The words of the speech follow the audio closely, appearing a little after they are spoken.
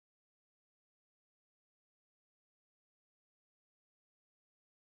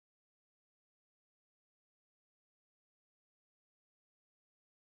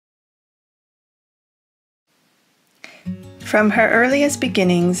From her earliest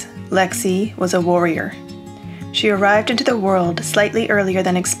beginnings, Lexi was a warrior. She arrived into the world slightly earlier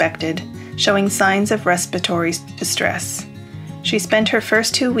than expected, showing signs of respiratory distress. She spent her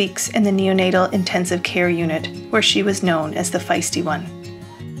first 2 weeks in the neonatal intensive care unit, where she was known as the feisty one.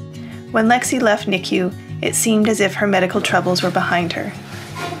 When Lexi left NICU, it seemed as if her medical troubles were behind her.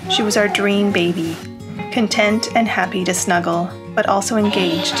 She was our dream baby, content and happy to snuggle, but also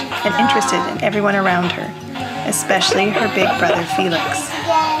engaged and interested in everyone around her, especially her big brother Felix.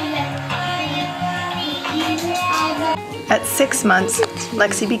 At 6 months,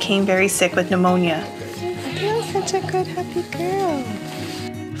 Lexi became very sick with pneumonia. You're such a good, happy girl.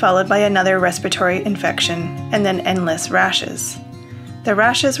 Followed by another respiratory infection, and then endless rashes. The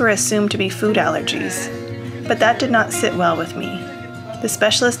rashes were assumed to be food allergies, but that did not sit well with me. The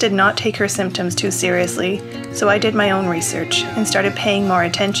specialist did not take her symptoms too seriously, so I did my own research and started paying more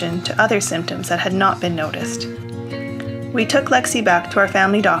attention to other symptoms that had not been noticed. We took Lexi back to our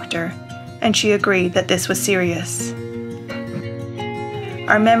family doctor, and she agreed that this was serious.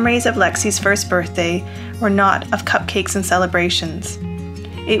 Our memories of Lexi's first birthday were not of cupcakes and celebrations.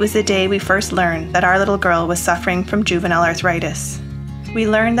 It was the day we first learned that our little girl was suffering from juvenile arthritis. We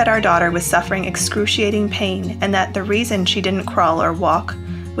learned that our daughter was suffering excruciating pain and that the reason she didn't crawl or walk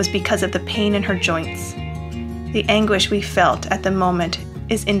was because of the pain in her joints. The anguish we felt at the moment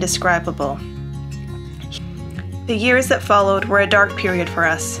is indescribable. The years that followed were a dark period for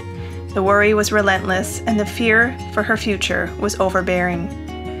us. The worry was relentless and the fear for her future was overbearing.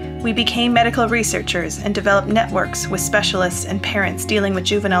 We became medical researchers and developed networks with specialists and parents dealing with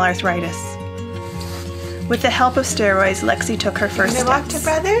juvenile arthritis. With the help of steroids, Lexi took her first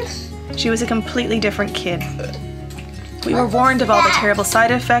steps. She was a completely different kid. We were warned of all the terrible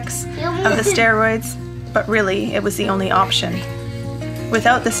side effects of the steroids, but really, it was the only option.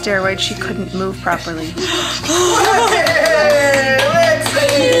 Without the steroids, she couldn't move properly.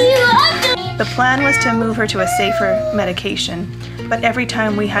 The plan was to move her to a safer medication, but every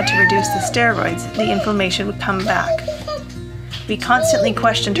time we had to reduce the steroids, the inflammation would come back. We constantly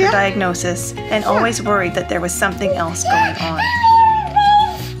questioned her diagnosis and always worried that there was something else going on.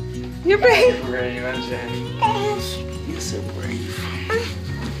 You're brave. You're so brave.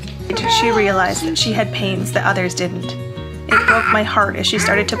 She realized that she had pains that others didn't. It broke my heart as she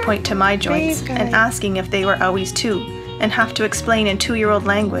started to point to my joints and asking if they were owies too, and have to explain in 2-year-old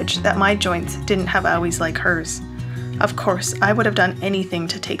language that my joints didn't have owies like hers. Of course, I would have done anything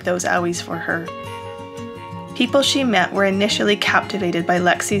to take those owies for her. People she met were initially captivated by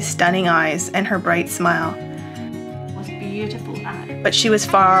Lexi's stunning eyes and her bright smile. Was beautiful. But she was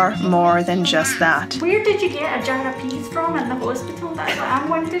far more than just that. Where did you get a jar of peas from in the hospital? That's what I'm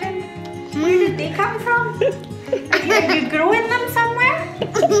wondering. Where did they come from? Are you growing them somewhere?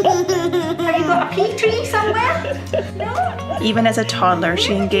 Have you got a pea tree somewhere? No? Even as a toddler,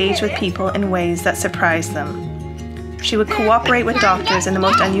 she engaged with people in ways that surprised them. She would cooperate with doctors in the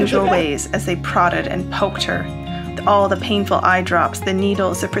most unusual ways as they prodded and poked her, with all the painful eye drops, the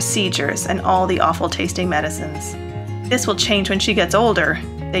needles, the procedures, and all the awful tasting medicines. This will change when she gets older,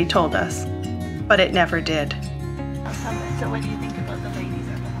 they told us, but it never did. So what do you think about the ladies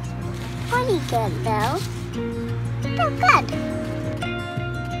at the hospital? Pretty good though. They're good.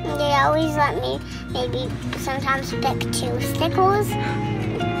 They always let me maybe sometimes pick 2 stickles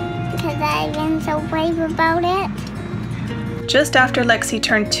because I've been so brave about it. Just after Lexi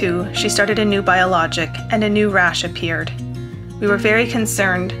turned 2, she started a new biologic and a new rash appeared. We were very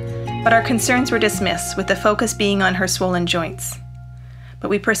concerned, but our concerns were dismissed with the focus being on her swollen joints. But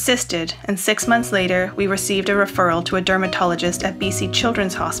we persisted, and 6 months later, we received a referral to a dermatologist at BC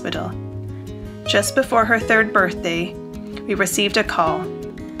Children's Hospital. Just before her 3rd birthday, we received a call.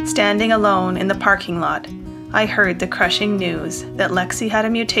 Standing alone in the parking lot, I heard the crushing news that Lexi had a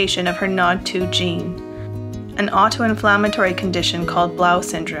mutation of her NOD2 gene, an autoinflammatory condition called Blau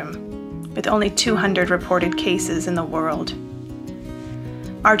syndrome, with only 200 reported cases in the world.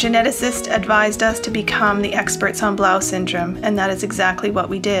 Our geneticist advised us to become the experts on Blau syndrome, and that is exactly what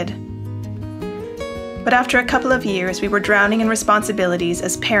we did. But after a couple of years, we were drowning in responsibilities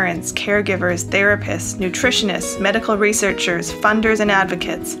as parents, caregivers, therapists, nutritionists, medical researchers, funders, and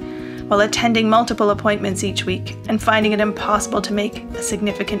advocates, while attending multiple appointments each week and finding it impossible to make a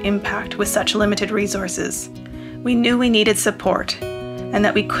significant impact with such limited resources. We knew we needed support and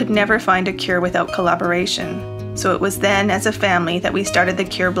that we could never find a cure without collaboration. So it was then, as a family, that we started the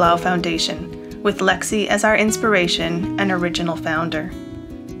Cure Blau Foundation, with Lexi as our inspiration and original founder.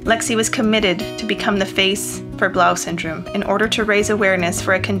 Lexi was committed to become the face for Blau syndrome in order to raise awareness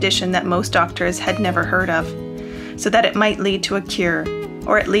for a condition that most doctors had never heard of, so that it might lead to a cure,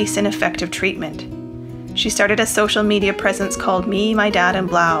 or at least an effective treatment. She started a social media presence called Me, My Dad, and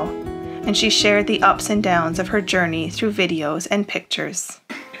Blau, and she shared the ups and downs of her journey through videos and pictures.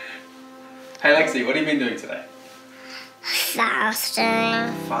 Hey Lexi, what have you been doing today?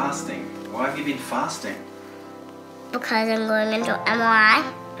 Fasting. Fasting. Why have you been fasting? Because I'm going into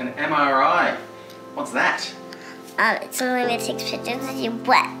MRI. An MRI? What's that? It's something that takes pictures of your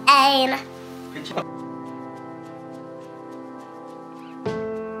brain. Picture.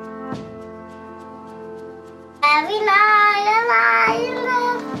 Every night I lie in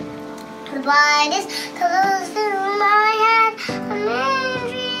bed, the brightest colors through my head. A million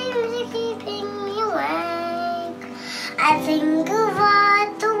dreams are keeping me awake. I think of what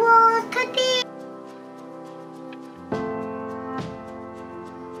the world could be.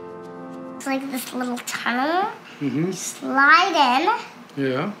 It's like this little tunnel. Mm-hmm. Slide in.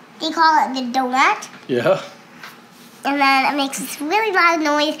 Yeah. They call it the donut. Yeah. And then it makes this really loud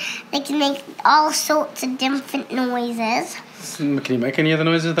noise. They can make all sorts of different noises. Can you make any of the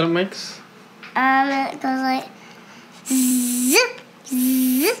noises that it makes? It goes like zzz,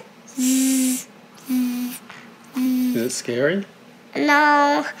 zzz, zzz, zzz. Is it scary?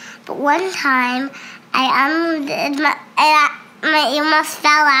 No, but one time my earmuffs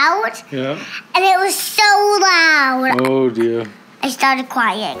fell out. Yeah. And it was so loud. Oh dear. I started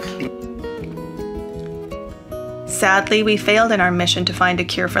crying. Sadly, we failed in our mission to find a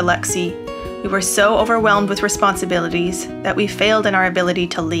cure for Lexi. We were so overwhelmed with responsibilities that we failed in our ability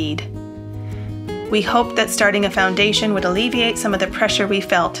to lead. We hoped that starting a foundation would alleviate some of the pressure we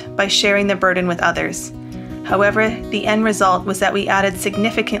felt by sharing the burden with others. However, the end result was that we added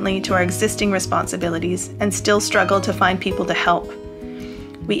significantly to our existing responsibilities and still struggled to find people to help.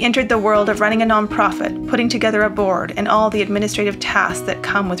 We entered the world of running a nonprofit, putting together a board, and all the administrative tasks that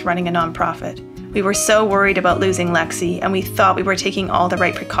come with running a nonprofit. We were so worried about losing Lexi, and we thought we were taking all the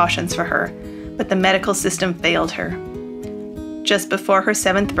right precautions for her, but the medical system failed her. Just before her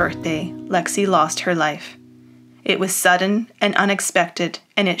 7th birthday, Lexi lost her life. It was sudden and unexpected,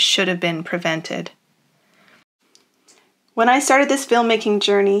 and it should have been prevented. When I started this filmmaking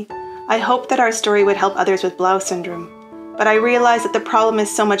journey, I hoped that our story would help others with Blau syndrome, but I realized that the problem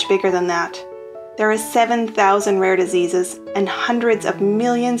is so much bigger than that. There are 7,000 rare diseases and hundreds of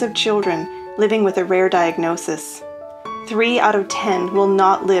millions of children living with a rare diagnosis. 3 out of 10 will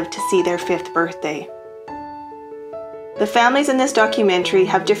not live to see their 5th birthday. The families in this documentary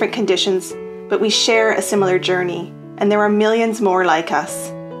have different conditions, but we share a similar journey, and there are millions more like us.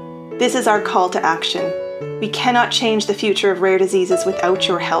 This is our call to action. We cannot change the future of rare diseases without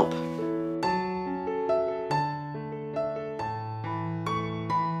your help.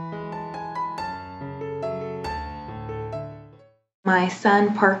 My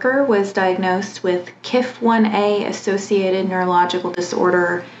son Parker was diagnosed with KIF1A associated neurological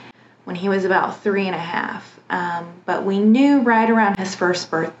disorder when he was about 3.5. But we knew right around his 1st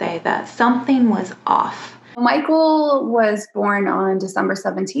birthday that something was off. Michael was born on December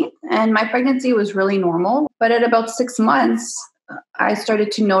 17th, and my pregnancy was really normal. But at about 6 months, I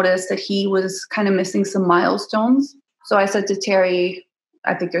started to notice that he was kind of missing some milestones. So I said to Terry,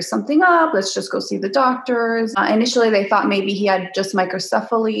 I think there's something up. Let's just go see the doctors. Initially, they thought maybe he had just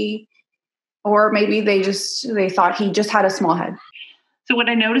microcephaly, or maybe they thought he just had a small head. So what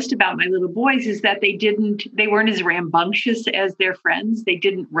I noticed about my little boys is that they weren't as rambunctious as their friends. They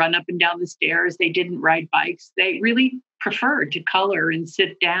didn't run up and down the stairs. They didn't ride bikes. They really preferred to color and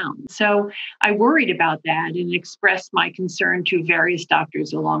sit down. So I worried about that and expressed my concern to various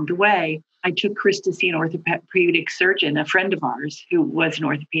doctors along the way. I took Chris to see an orthopedic surgeon, a friend of ours who was in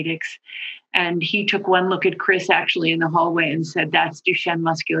orthopedics. And he took one look at Chris actually in the hallway and said, "That's Duchenne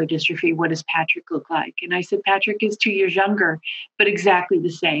muscular dystrophy. What does Patrick look like?" And I said, "Patrick is 2 years younger, but exactly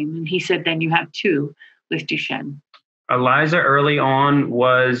the same." And he said, "Then you have 2 with Duchenne." Eliza early on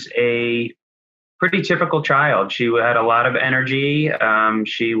was a pretty typical child. She had a lot of energy.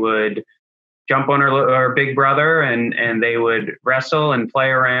 She would jump on her big brother and they would wrestle and play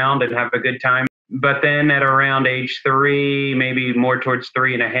around and have a good time. But then at around age 3, maybe more towards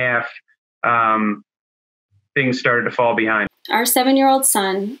 3.5, things started to fall behind. Our 7-year-old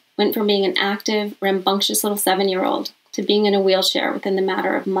son went from being an active, rambunctious little 7-year-old to being in a wheelchair within the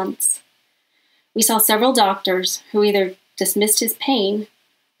matter of months. We saw several doctors who either dismissed his pain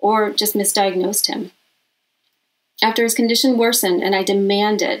or just misdiagnosed him. After his condition worsened and I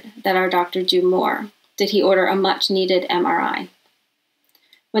demanded that our doctor do more, did he order a much-needed MRI.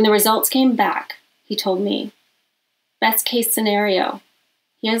 When the results came back, he told me, best case scenario,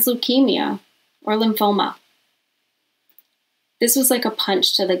 he has leukemia or lymphoma. This was like a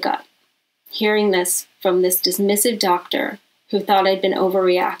punch to the gut, hearing this from this dismissive doctor who thought I'd been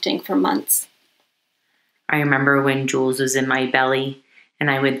overreacting for months. I remember when Jules was in my belly, and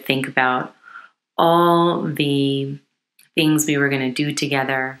I would think about all the things we were going to do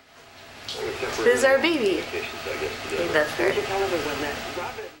together. This is our baby. That's her.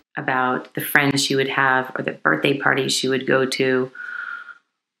 About the friends she would have, or the birthday parties she would go to,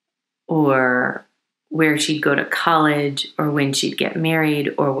 or where she'd go to college, or when she'd get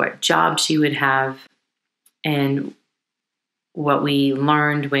married, or what job she would have. And what we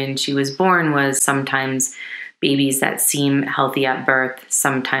learned when she was born was sometimes babies that seem healthy at birth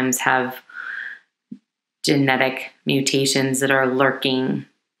sometimes have genetic mutations that are lurking,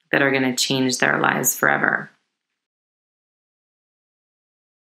 that are going to change their lives forever.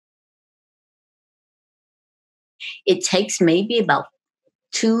 It takes maybe about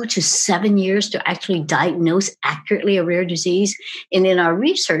 2 to 7 years to actually diagnose accurately a rare disease. And in our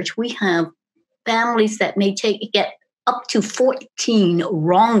research, we have families that may get up to 14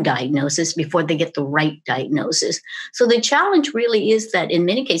 wrong diagnoses before they get the right diagnosis. So the challenge really is that in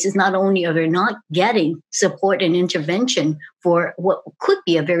many cases, not only are they not getting support and intervention for what could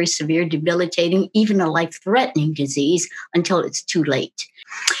be a very severe, debilitating, even a life-threatening disease until it's too late.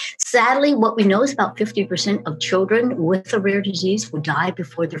 Sadly, what we know is about 50% of children with a rare disease will die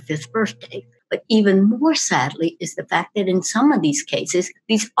before their 5th birthday. But even more sadly is the fact that in some of these cases,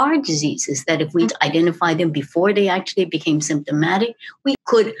 these are diseases that if we identify them before they actually became symptomatic, we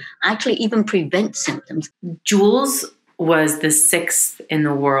could actually even prevent symptoms. Jules was the 6th in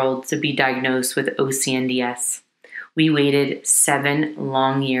the world to be diagnosed with OCNDS. We waited 7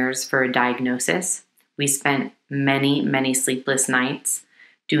 long years for a diagnosis. We spent many, many sleepless nights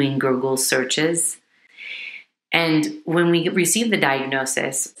doing Google searches. And when we received the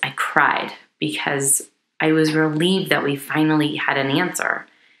diagnosis, I cried because I was relieved that we finally had an answer.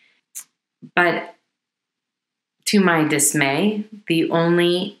 But to my dismay, the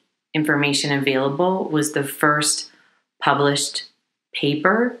only information available was the first published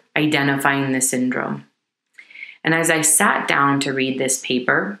paper identifying the syndrome. And as I sat down to read this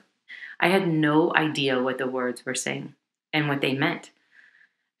paper, I had no idea what the words were saying and what they meant.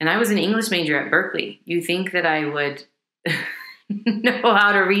 And I was an English major at Berkeley. You think that I would know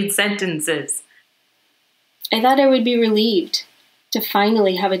how to read sentences. I thought I would be relieved to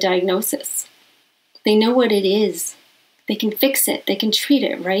finally have a diagnosis. They know what it is. They can fix it. They can treat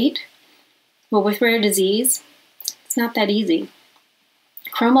it, right? Well, with rare disease, it's not that easy.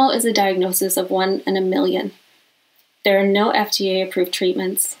 Chromo is a diagnosis of 1 in a million. There are no FDA-approved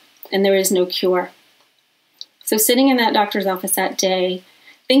treatments, and there is no cure. So sitting in that doctor's office that day,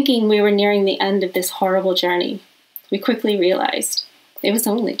 thinking we were nearing the end of this horrible journey, we quickly realized it was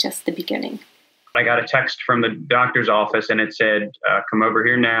only just the beginning. I got a text from the doctor's office and it said, come over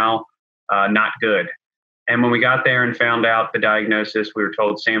here now, not good. And when we got there and found out the diagnosis, we were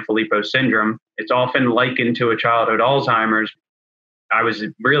told Sanfilippo syndrome. It's often likened to a childhood Alzheimer's. I was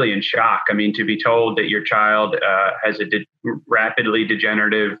really in shock. I mean, to be told that your child has a rapidly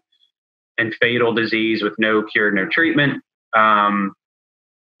degenerative and fatal disease with no cure, no treatment. I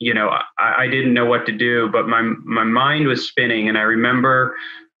didn't know what to do, but my mind was spinning. And I remember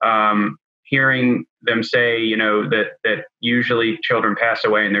hearing them say, that usually children pass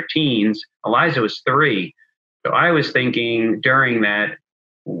away in their teens. Eliza was 3. So I was thinking during that,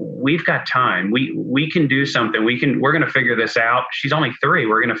 we've got time. We can do something. We're going to figure this out. She's only 3.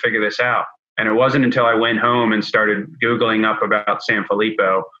 We're going to figure this out. And it wasn't until I went home and started Googling up about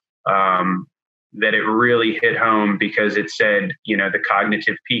Sanfilippo that it really hit home, because it said, the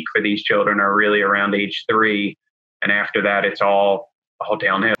cognitive peak for these children are really around age 3. And after that, it's all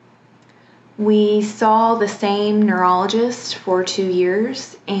downhill. We saw the same neurologist for 2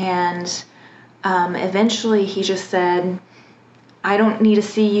 years, and eventually he just said, I don't need to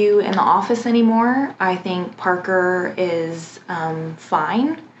see you in the office anymore. I think Parker is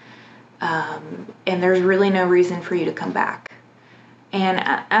fine, and there's really no reason for you to come back. And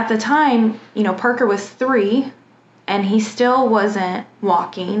at the time, Parker was 3, and he still wasn't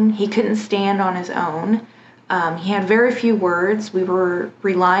walking. He couldn't stand on his own. He had very few words. We were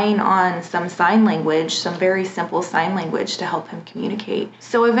relying on some sign language, some very simple sign language to help him communicate.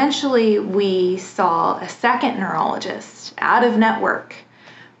 So eventually we saw a second neurologist out of network,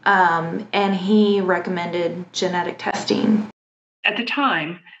 and he recommended genetic testing. At the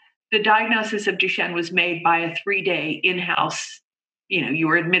time, the diagnosis of Duchenne was made by a 3-day in-house. You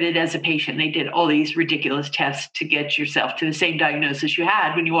were admitted as a patient. They did all these ridiculous tests to get yourself to the same diagnosis you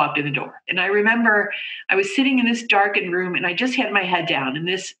had when you walked in the door. And I remember I was sitting in this darkened room and I just had my head down, and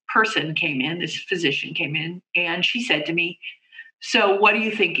this person came in, this physician came in, and she said to me, so what are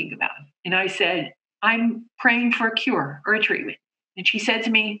you thinking about? And I said, I'm praying for a cure or a treatment. And she said to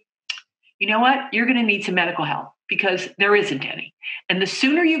me, you know what? You're going to need some medical help because there isn't any. And the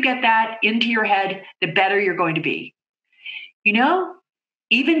sooner you get that into your head, the better you're going to be. You know,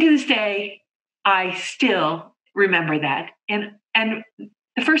 even to this day, I still remember that. And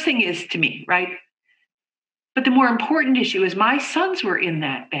the first thing is to me, right? But the more important issue is my sons were in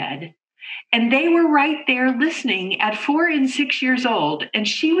that bed and they were right there listening at 4 and 6 years old. And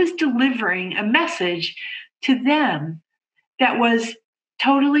she was delivering a message to them that was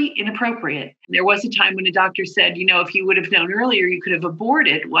totally inappropriate. There was a time when a doctor said, you know, if you would have known earlier, you could have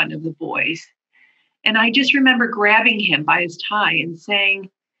aborted one of the boys. And I just remember grabbing him by his tie and saying,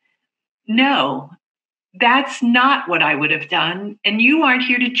 no, that's not what I would have done. And you aren't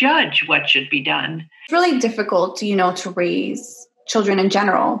here to judge what should be done. It's really difficult, you know, to raise children in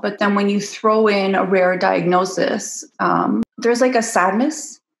general. But then when you throw in a rare diagnosis, there's like a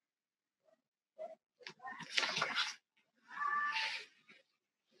sadness.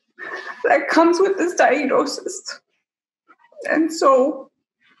 That comes with this diagnosis. And so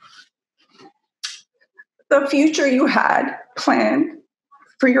the future you had planned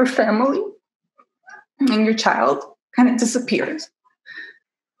for your family and your child kind of disappears.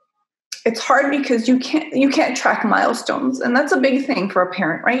 It's hard because you can't track milestones. And that's a big thing for a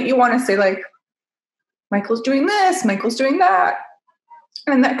parent, right? You want to say like, Michael's doing this, Michael's doing that.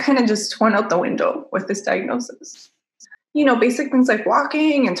 And that kind of just went out the window with this diagnosis. You know, basic things like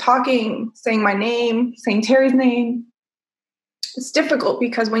walking and talking, saying my name, saying Terry's name. It's difficult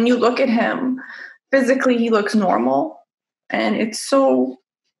because when you look at him, physically he looks normal. And it's so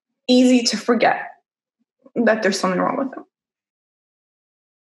easy to forget that there's something wrong with him.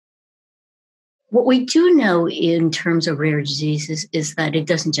 What we do know in terms of rare diseases is that it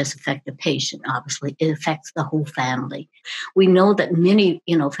doesn't just affect the patient, obviously. It affects the whole family. We know that many,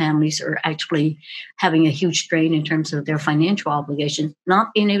 families are actually having a huge strain in terms of their financial obligations,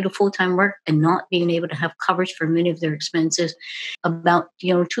 not being able to full-time work and not being able to have coverage for many of their expenses. About,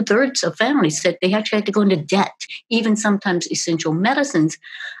 2/3 of families said they actually had to go into debt, even sometimes essential medicines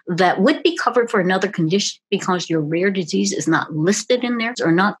that would be covered for another condition because your rare disease is not listed in there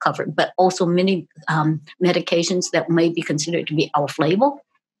or not covered, but also many medications that may be considered to be off-label,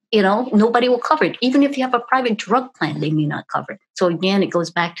 nobody will cover it. Even if you have a private drug plan, they may not cover it. So again, it goes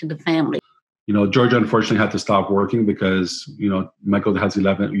back to the family. Georgia unfortunately had to stop working because, Michael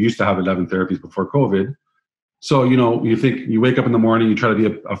used to have 11 therapies before COVID. So, you think you wake up in the morning, you try to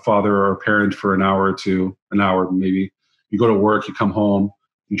be a father or a parent for an hour maybe. You go to work, you come home,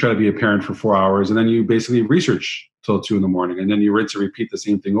 you try to be a parent for 4 hours, and then you basically research till 2 a.m. And then you rinse and repeat the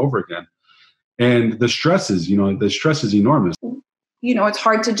same thing over again. And the stress is enormous. It's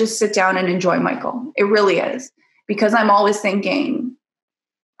hard to just sit down and enjoy Michael. It really is. Because I'm always thinking,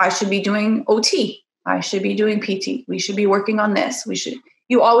 I should be doing OT. I should be doing PT. We should be working on this.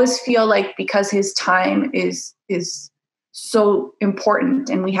 You always feel like because his time is so important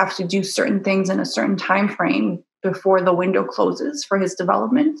and we have to do certain things in a certain time frame before the window closes for his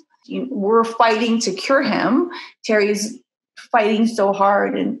development. We're fighting to cure him. Terry's fighting so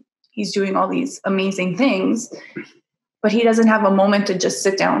hard and he's doing all these amazing things, but he doesn't have a moment to just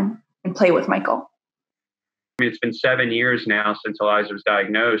sit down and play with Michael. It's been 7 years now since Eliza was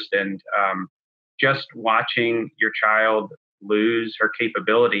diagnosed, and just watching your child lose her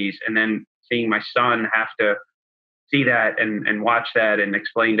capabilities and then seeing my son have to see that and watch that and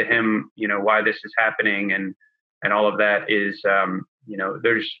explain to him, why this is happening and all of that is,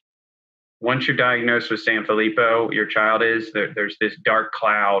 once you're diagnosed with Sanfilippo, your child there's this dark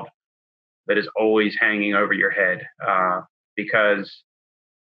cloud that is always hanging over your head because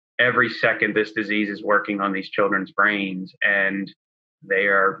every second this disease is working on these children's brains and they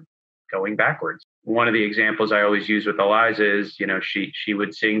are going backwards. One of the examples I always use with Eliza is, she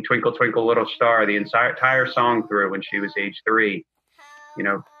would sing Twinkle, Twinkle, Little Star the entire song through when she was age 3.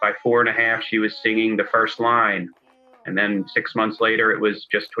 By 4.5, she was singing the first line. And then 6 months later, it was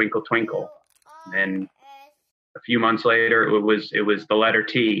just Twinkle, Twinkle. And then a few months later, it was the letter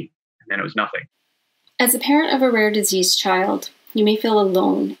T. And then it was nothing. As a parent of a rare disease child, you may feel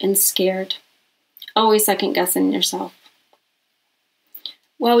alone and scared, always second-guessing yourself.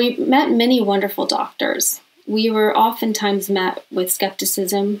 While we met many wonderful doctors, we were oftentimes met with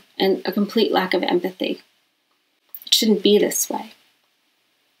skepticism and a complete lack of empathy. It shouldn't be this way.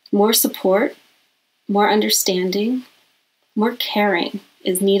 More support, more understanding, more caring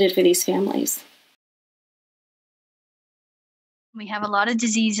is needed for these families. We have a lot of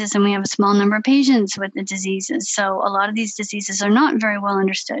diseases and we have a small number of patients with the diseases. So a lot of these diseases are not very well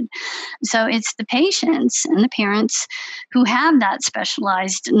understood. So it's the patients and the parents who have that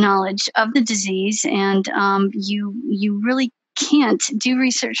specialized knowledge of the disease. And you really can't do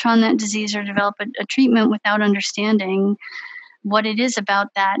research on that disease or develop a treatment without understanding what it is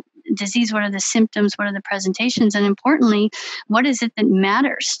about that disease, what are the symptoms, what are the presentations, and importantly, what is it that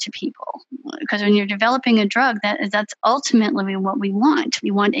matters to people? Because when you're developing a drug, that's ultimately what we want.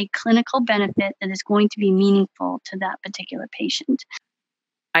 We want a clinical benefit that is going to be meaningful to that particular patient.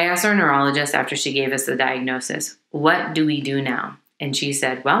 I asked our neurologist after she gave us the diagnosis, what do we do now? And she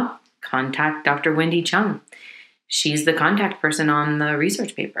said, well, contact Dr. Wendy Chung. She's the contact person on the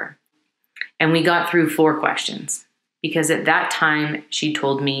research paper. And we got through 4 questions because at that time she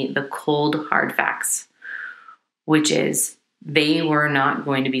told me the cold, hard facts, which is they were not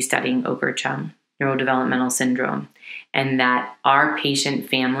going to be studying Oker-Chung neurodevelopmental syndrome, and that our patient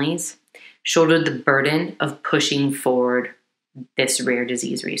families shouldered the burden of pushing forward this rare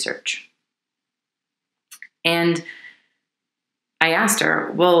disease research. And I asked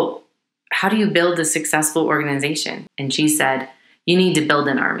her, well, how do you build a successful organization? And she said, you need to build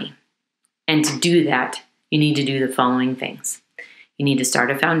an army. And to do that, you need to do the following things. You need to start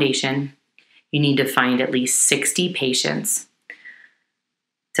a foundation. You need to find at least 60 patients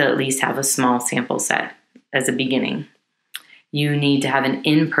to at least have a small sample set as a beginning. You need to have an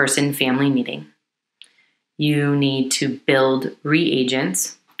in-person family meeting. You need to build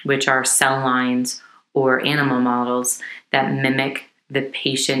reagents, which are cell lines or animal models that mimic the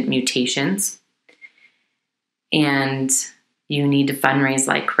patient mutations. And you need to fundraise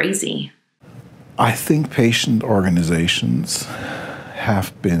like crazy. I think patient organizations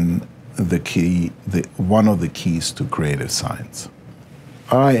have been one of the keys to creative science.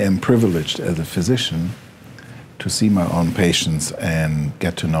 I am privileged as a physician to see my own patients and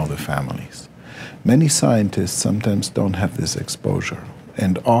get to know the families. Many scientists sometimes don't have this exposure,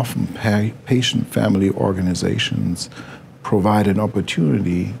 and often patient-family organizations provide an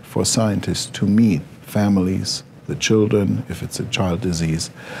opportunity for scientists to meet families, the children, if it's a child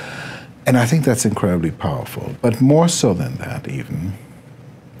disease. And I think that's incredibly powerful. But more so than that even,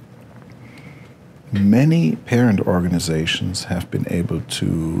 many parent organizations have been able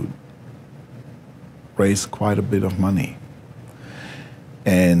to raise quite a bit of money.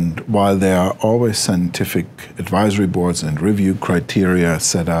 And while there are always scientific advisory boards and review criteria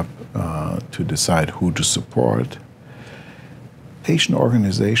set up to decide who to support, patient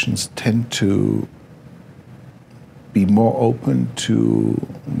organizations tend to be more open to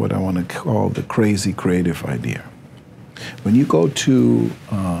what I want to call the crazy creative idea. When you go to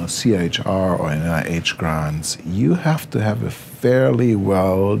CHR or NIH grants, you have to have a fairly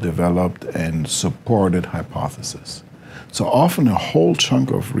well-developed and supported hypothesis. So often a whole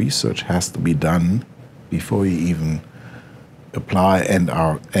chunk of research has to be done before you even apply and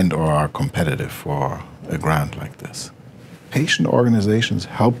or are competitive for a grant like this. Patient organizations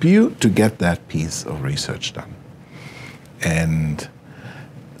help you to get that piece of research done. And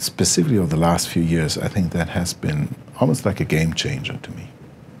specifically over the last few years, I think that has been almost like a game changer to me.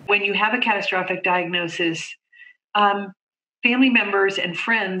 When you have a catastrophic diagnosis, family members and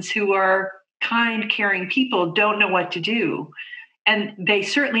friends who are kind, caring people don't know what to do. And they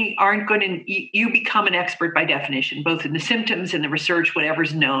certainly aren't going to, you become an expert by definition, both in the symptoms and the research,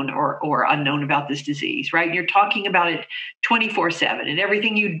 whatever's known or unknown about this disease, right? You're talking about it 24/7, and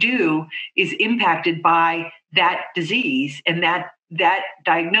everything you do is impacted by that disease and that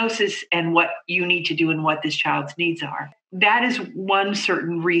diagnosis and what you need to do and what this child's needs are. That is one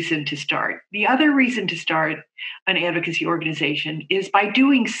certain reason to start. The other reason to start an advocacy organization is by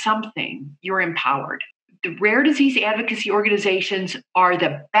doing something, you're empowered. The rare disease advocacy organizations are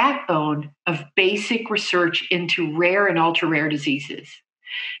the backbone of basic research into rare and ultra-rare diseases.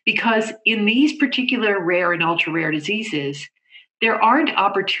 Because in these particular rare and ultra-rare diseases, there aren't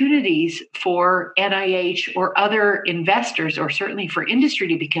opportunities for NIH or other investors, or certainly for industry,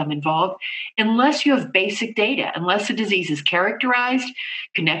 to become involved unless you have basic data, unless the disease is characterized,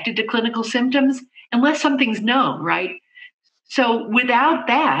 connected to clinical symptoms, unless something's known, right? So without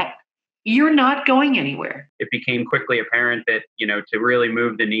that, you're not going anywhere. It became quickly apparent that, to really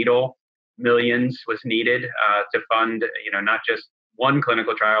move the needle, millions was needed to fund, not just one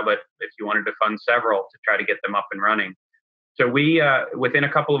clinical trial, but if you wanted to fund several to try to get them up and running. So we, within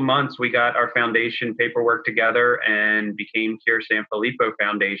a couple of months, we got our foundation paperwork together and became Cure Sanfilippo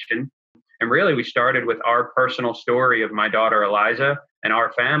Foundation. And really, we started with our personal story of my daughter, Eliza, and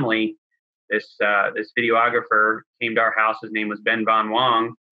our family. This videographer came to our house. His name was Ben Von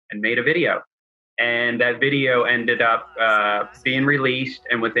Wong, and made a video. And that video ended up being released.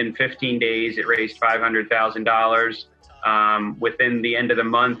 And within 15 days, it raised $500,000. Within the end of the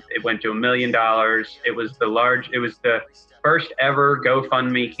month, it went to $1 million. It was the first ever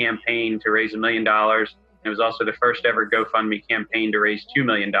GoFundMe campaign to raise $1 million. It was also the first ever GoFundMe campaign to raise $2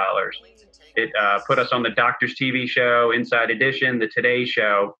 million. It put us on the Doctor's TV show, Inside Edition, the Today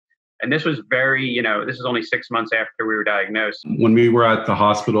Show. And this was this is only 6 months after we were diagnosed. When we were at the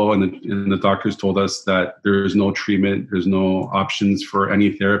hospital and the doctors told us that there is no treatment, there's no options for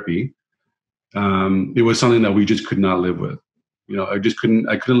any therapy, it was something that we just could not live with. I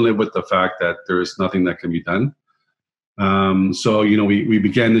couldn't live with the fact that there is nothing that can be done. So we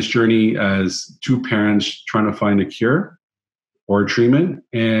began this journey as two parents trying to find a cure or a treatment.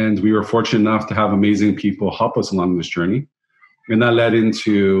 And we were fortunate enough to have amazing people help us along this journey. And that led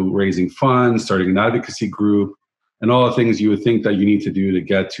into raising funds, starting an advocacy group, and all the things you would think that you need to do to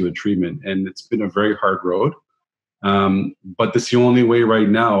get to a treatment. And it's been a very hard road. But that's the only way right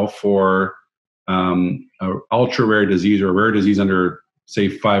now for an ultra rare disease or a rare disease under, say,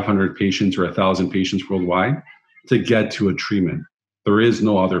 500 patients or 1,000 patients worldwide to get to a treatment. There is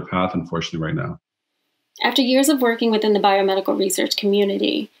no other path, unfortunately, right now. After years of working within the biomedical research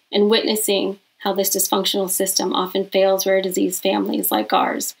community and witnessing how this dysfunctional system often fails rare disease families like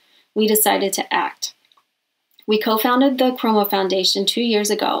ours, we decided to act. We co-founded the Chroma Foundation 2 years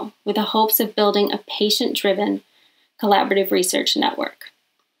ago with the hopes of building a patient-driven collaborative research network.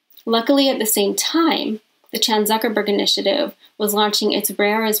 Luckily, at the same time, the Chan Zuckerberg Initiative was launching its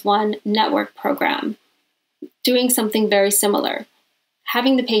Rare as One network program, doing something very similar,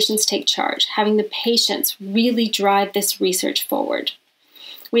 having the patients take charge, having the patients really drive this research forward.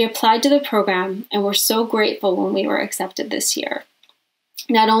 We applied to the program and were so grateful when we were accepted this year.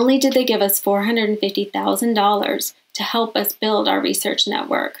 Not only did they give us $450,000 to help us build our research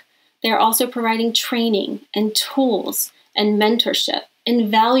network, they are also providing training and tools and mentorship,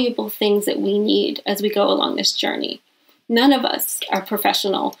 invaluable things that we need as we go along this journey. None of us are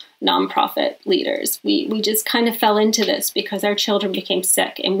professional nonprofit leaders. We just kind of fell into this because our children became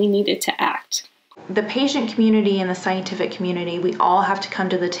sick and we needed to act. The patient community and the scientific community, we all have to come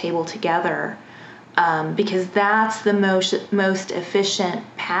to the table together because that's the most efficient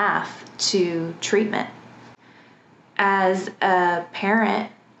path to treatment. As a parent,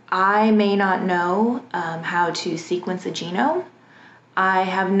 I may not know how to sequence a genome. I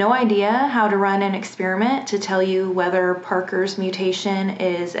have no idea how to run an experiment to tell you whether Parker's mutation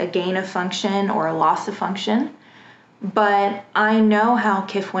is a gain of function or a loss of function, but I know how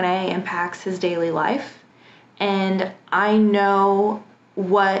KIF1A impacts his daily life, and I know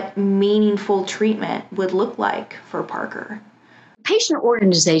what meaningful treatment would look like for Parker. Patient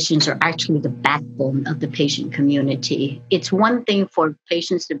organizations are actually the backbone of the patient community. It's one thing for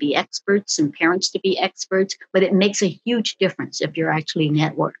patients to be experts and parents to be experts, but it makes a huge difference if you're actually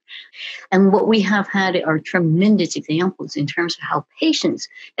networked. And what we have had are tremendous examples in terms of how patients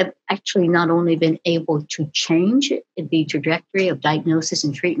have actually not only been able to change the trajectory of diagnosis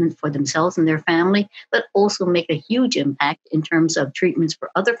and treatment for themselves and their family, but also make a huge impact in terms of treatments for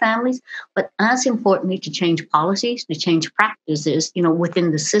other families, but as importantly, to change policies, to change practices,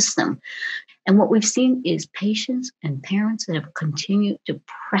 within the system. And what we've seen is patients and parents that have continued to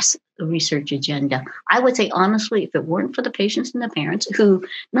press the research agenda. I would say, honestly, if it weren't for the patients and the parents who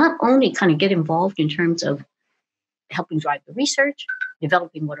not only kind of get involved in terms of helping drive the research,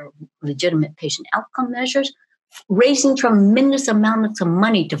 developing what are legitimate patient outcome measures, raising tremendous amounts of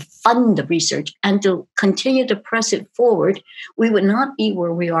money to fund the research and to continue to press it forward, we would not be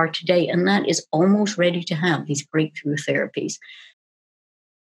where we are today. And that is almost ready to have these breakthrough therapies.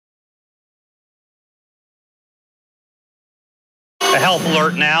 A health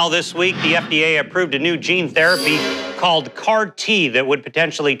alert now. This week, the FDA approved a new gene therapy called CAR-T that would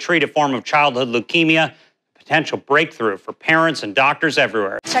potentially treat a form of childhood leukemia. Potential breakthrough for parents and doctors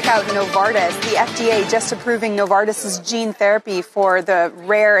everywhere. Check out Novartis. The FDA just approving Novartis' gene therapy for the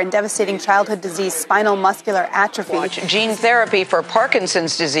rare and devastating childhood disease spinal muscular atrophy. Watch gene therapy for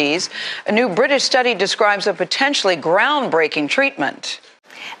Parkinson's disease. A new British study describes a potentially groundbreaking treatment.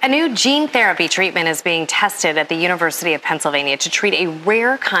 A new gene therapy treatment is being tested at the University of Pennsylvania to treat a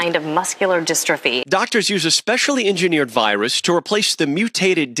rare kind of muscular dystrophy. Doctors use a specially engineered virus to replace the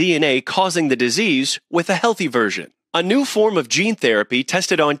mutated DNA causing the disease with a healthy version. A new form of gene therapy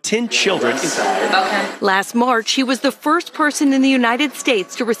tested on 10 children. Last March, he was the first person in the United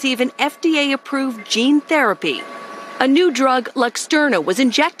States to receive an FDA-approved gene therapy. A new drug, Luxturna, was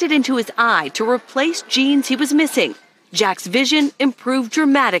injected into his eye to replace genes he was missing. Jack's vision improved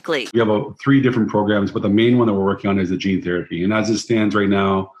dramatically. We have 3 different programs, but the main one that we're working on is the gene therapy. And as it stands right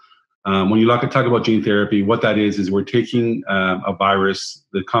now, when you talk about gene therapy, what that is we're taking a virus,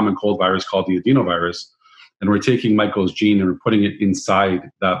 the common cold virus called the adenovirus, and we're taking Michael's gene and we're putting it inside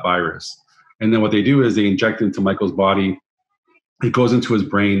that virus. And then what they do is they inject it into Michael's body. It goes into his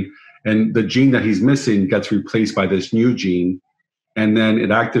brain, And the gene that he's missing gets replaced by this new gene. And then it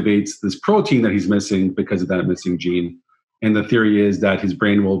activates this protein that he's missing because of that missing gene. And the theory is that his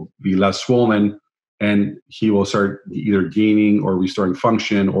brain will be less swollen and he will start either gaining or restoring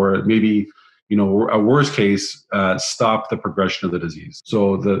function, or maybe, a worst case, stop the progression of the disease.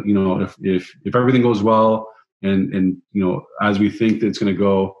 So if everything goes well and as we think that it's going to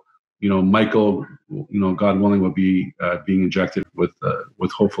go, Michael, God willing, will be being injected with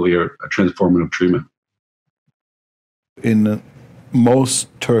hopefully a transformative treatment. In most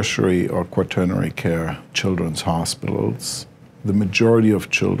tertiary or quaternary care children's hospitals, the majority of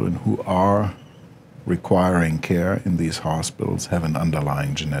children who are requiring care in these hospitals have an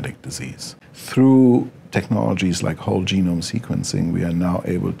underlying genetic disease. Through technologies like whole genome sequencing, we are now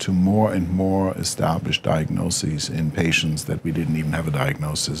able to more and more establish diagnoses in patients that we didn't even have a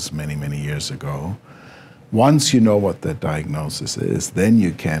diagnosis many, many years ago. Once you know what that diagnosis is, then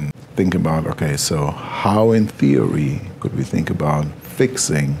you can think about, okay, so how in theory could we think about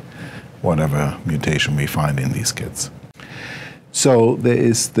fixing whatever mutation we find in these kids? So there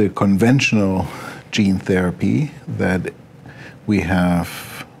is the conventional gene therapy that we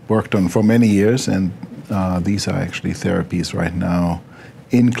have worked on for many years, and these are actually therapies right now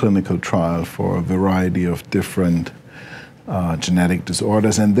in clinical trial for a variety of different genetic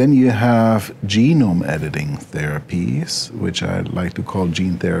disorders. And then you have genome editing therapies, which I like to call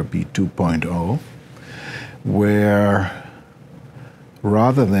gene therapy 2.0, where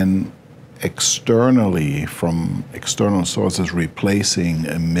rather than externally from external sources replacing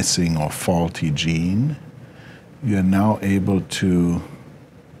a missing or faulty gene, you're now able to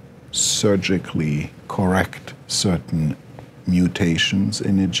surgically correct certain mutations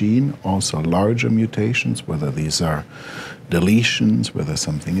in a gene, also larger mutations, whether these are deletions, whether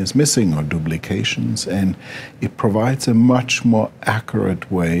something is missing, or duplications. And it provides a much more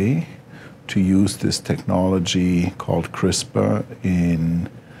accurate way to use this technology called CRISPR in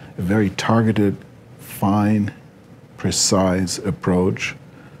a very targeted, fine, precise approach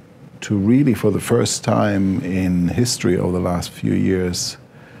to really, for the first time in history over the last few years,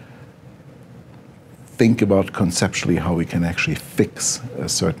 think about conceptually how we can actually fix a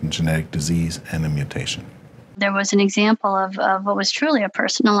certain genetic disease and a mutation. There was an example of what was truly a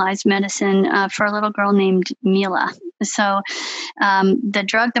personalized medicine for a little girl named Mila. So the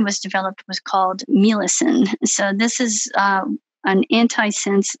drug that was developed was called Milicin. So this is an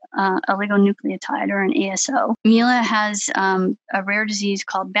antisense oligonucleotide, or an ASO. Mila has a rare disease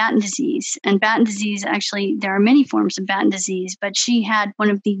called Batten disease. And Batten disease, actually, there are many forms of Batten disease, but she had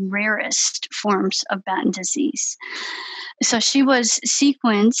one of the rarest forms of Batten disease. So she was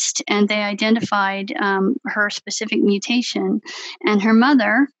sequenced, and they identified her specific mutation. And her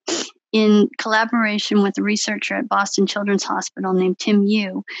mother, in collaboration with a researcher at Boston Children's Hospital named Tim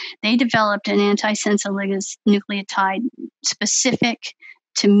Yu, they developed an antisense oligonucleotide specific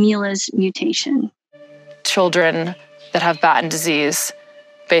to Mila's mutation. Children that have Batten disease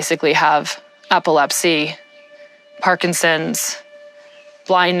basically have epilepsy, Parkinson's,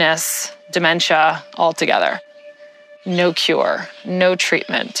 blindness, dementia all together. No cure, no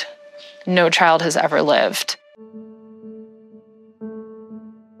treatment. No child has ever lived.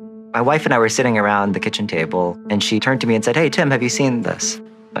 My wife and I were sitting around the kitchen table, and she turned to me and said, "Hey, Tim, have you seen this?"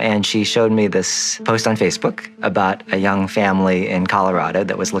 And she showed me this post on Facebook about a young family in Colorado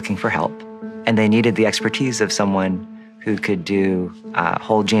that was looking for help. And they needed the expertise of someone who could do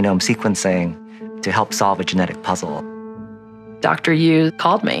whole genome sequencing to help solve a genetic puzzle. Dr. Yu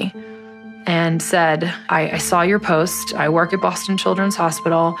called me and said, I saw your post. I work at Boston Children's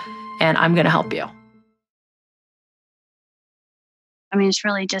Hospital, and I'm going to help you. I mean, it's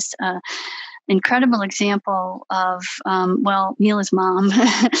really just an incredible example of, Mila's mom,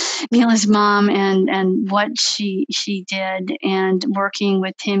 Mila's mom, and what she did, and working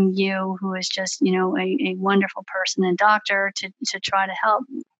with Tim Yu, who is just, a wonderful person and doctor to try to help.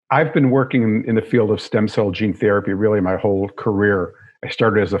 I've been working in the field of stem cell gene therapy really my whole career. I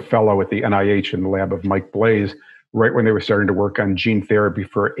started as a fellow at the NIH in the lab of Mike Blaze, right when they were starting to work on gene therapy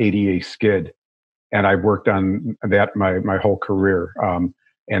for ADA SCID. And I've worked on that my whole career.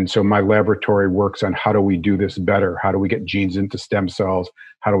 And so my laboratory works on how do we do this better? How do we get genes into stem cells?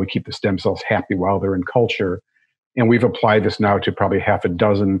 How do we keep the stem cells happy while they're in culture? And we've applied this now to probably half a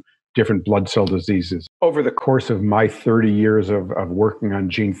dozen different blood cell diseases. Over the course of my 30 years of working on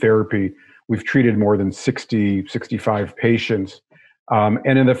gene therapy, we've treated more than 65 patients. And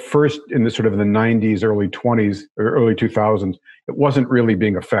in the sort of the 90s, early 20s, or early 2000s, it wasn't really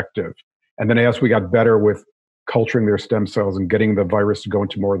being effective. And then as we got better with culturing their stem cells and getting the virus to go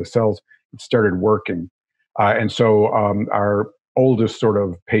into more of the cells, it started working. And so our oldest sort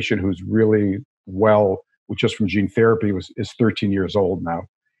of patient who's really well, just from gene therapy, is 13 years old now.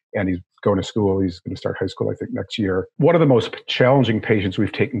 And he's going to school. He's going to start high school, I think, next year. One of the most challenging patients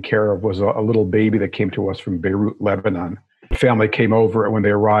we've taken care of was a little baby that came to us from Beirut, Lebanon. The family came over, and when they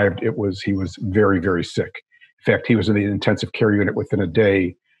arrived, he was very, very sick. In fact, he was in the intensive care unit within a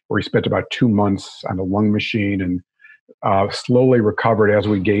day, where he spent about 2 months on a lung machine and slowly recovered as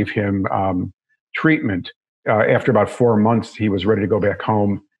we gave him treatment. After about 4 months, he was ready to go back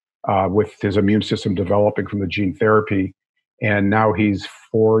home with his immune system developing from the gene therapy. And now he's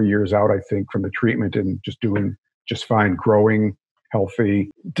 4 years out, I think, from the treatment and just doing just fine, growing, healthy.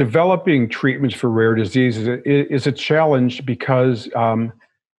 Developing treatments for rare diseases is a challenge because,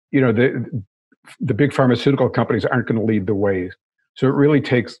 the big pharmaceutical companies aren't going to lead the way. So it really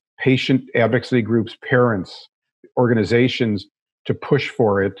takes patient advocacy groups, parents, organizations to push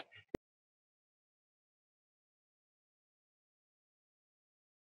for it.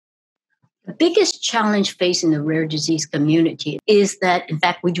 The biggest challenge facing the rare disease community is that, in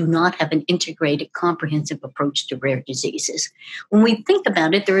fact, we do not have an integrated, comprehensive approach to rare diseases. When we think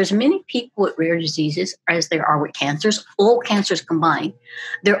about it, there are as many people with rare diseases as there are with cancers, all cancers combined.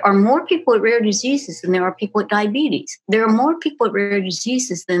 There are more people with rare diseases than there are people with diabetes. There are more people with rare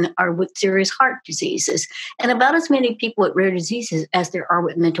diseases than are with serious heart diseases, and about as many people with rare diseases as there are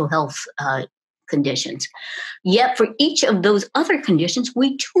with mental health conditions. Yet for each of those other conditions,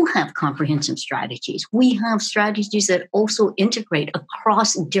 we do have comprehensive strategies. We have strategies that also integrate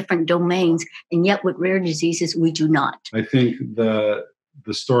across different domains, and yet with rare diseases, we do not. I think the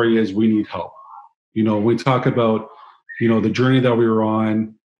story is we need help. We talk about, the journey that we were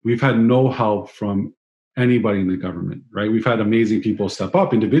on. We've had no help from anybody in the government, right? We've had amazing people step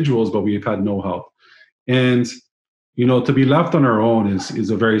up, individuals, but we've had no help. And to be left on our own is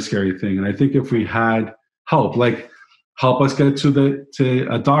a very scary thing. And I think if we had help, like help us get to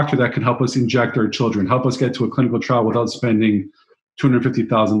a doctor that can help us inject our children, help us get to a clinical trial without spending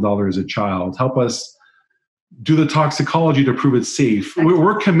 $250,000 a child, help us do the toxicology to prove it's safe.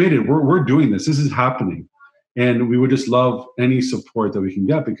 We're committed. We're doing this. This is happening. And we would just love any support that we can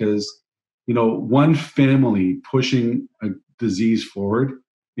get because, one family pushing a disease forward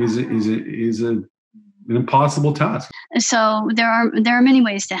is an impossible task. So there are many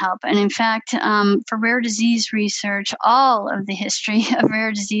ways to help. And in fact, for rare disease research, all of the history of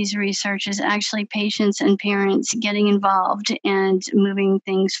rare disease research is actually patients and parents getting involved and moving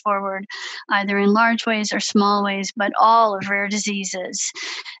things forward, either in large ways or small ways, but all of rare diseases.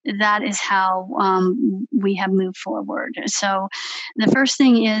 That is how we have moved forward. So the first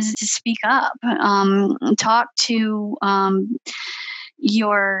thing is to speak up, talk to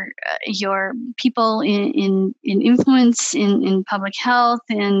your people in influence in public health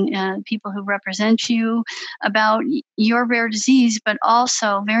and people who represent you about your rare disease, but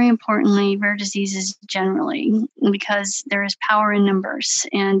also very importantly rare diseases generally, because there is power in numbers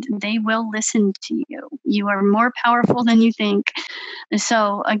and they will listen to you. You are more powerful than you think.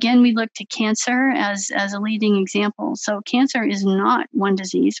 So again, we look to cancer as a leading example. So cancer is not one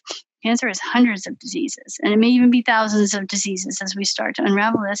disease. Cancer is hundreds of diseases, and it may even be thousands of diseases as we start to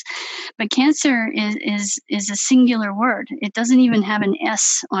unravel this. But cancer is a singular word. It doesn't even have an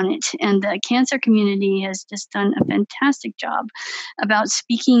S on it. And the cancer community has just done a fantastic job about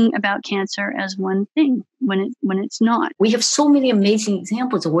speaking about cancer as one thing when it's not. We have so many amazing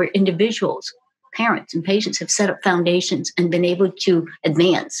examples of where individuals, parents, and patients have set up foundations and been able to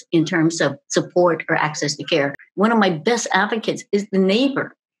advance in terms of support or access to care. One of my best advocates is the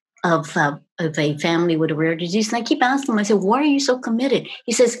neighbor of a family with a rare disease. And I keep asking him, I said, why are you so committed?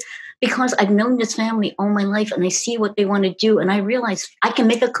 He says, because I've known this family all my life and I see what they want to do. And I realize I can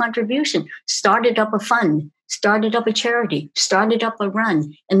make a contribution, started up a fund, started up a charity, started up a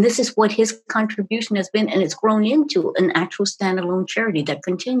run. And this is what his contribution has been. And it's grown into an actual standalone charity that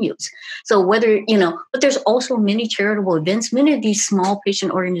continues. So whether, but there's also many charitable events. Many of these small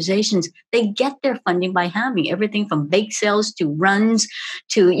patient organizations, they get their funding by having everything from bake sales to runs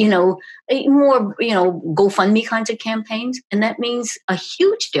to, more, GoFundMe kinds of campaigns. And that means a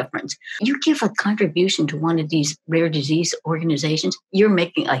huge difference. You give a contribution to one of these rare disease organizations, you're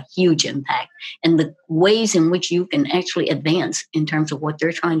making a huge impact. And the ways in which you can actually advance in terms of what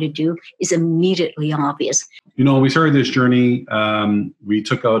they're trying to do is immediately obvious. When we started this journey, we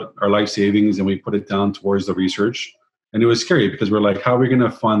took out our life savings and we put it down towards the research. And it was scary because we're like, how are we going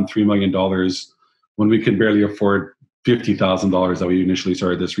to fund $3 million when we could barely afford $50,000 that we initially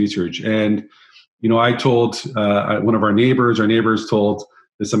started this research? And, I told one of our neighbors told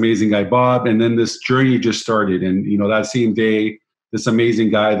this amazing guy, Bob, and then this journey just started. And, that same day, this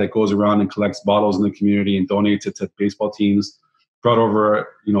amazing guy that goes around and collects bottles in the community and donates it to baseball teams brought over,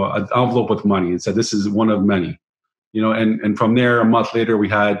 you know, an envelope with money and said, "This is one of many," you know. And from there, a month later, we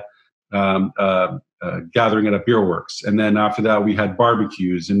had gathering at a beer works, and then after that, we had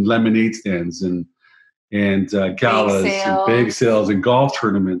barbecues and lemonade stands and galas and bake sales and golf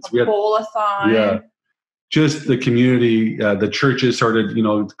tournaments. We had bowl-a-thon. Yeah, just the community, the churches started, you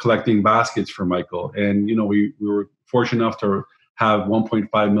know, collecting baskets for Michael. And, you know, we were fortunate enough to have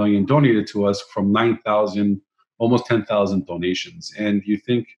 1.5 million donated to us from 9,000, almost 10,000 donations. And you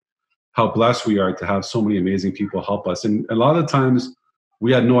think how blessed we are to have so many amazing people help us. And a lot of times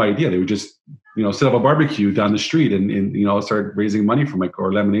we had no idea. They would just, you know, set up a barbecue down the street and you know, start raising money for Michael,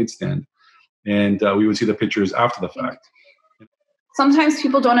 or a lemonade stand. And we would see the pictures after the fact. Sometimes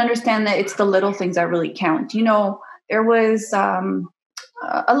people don't understand that it's the little things that really count. You know, there was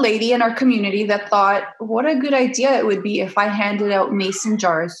a lady in our community that thought, what a good idea it would be if I handed out mason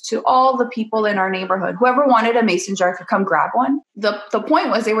jars to all the people in our neighborhood. Whoever wanted a mason jar could come grab one. The point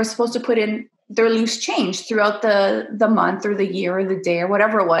was they were supposed to put in their loose change throughout the month or the year or the day or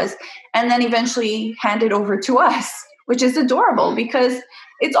whatever it was, and then eventually hand it over to us, which is adorable because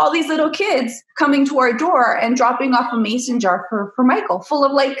it's all these little kids coming to our door and dropping off a mason jar for Michael, full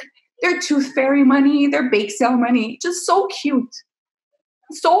of like their tooth fairy money, their bake sale money. Just so cute.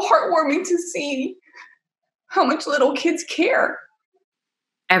 So heartwarming to see how much little kids care.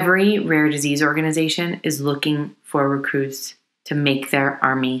 Every rare disease organization is looking for recruits to make their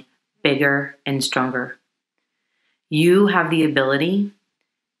army bigger and stronger. You have the ability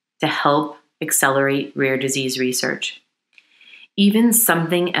to help accelerate rare disease research. Even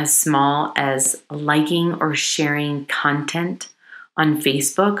something as small as liking or sharing content on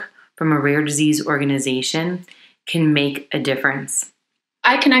Facebook from a rare disease organization can make a difference.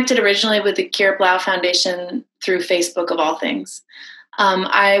 I connected originally with the Incurable Foundation through Facebook, of all things.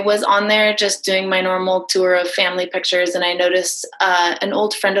 I was on there just doing my normal tour of family pictures, and I noticed an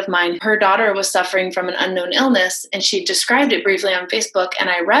old friend of mine, her daughter was suffering from an unknown illness, and she described it briefly on Facebook, and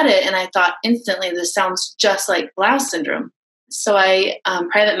I read it, and I thought instantly, this sounds just like Blouse syndrome. So I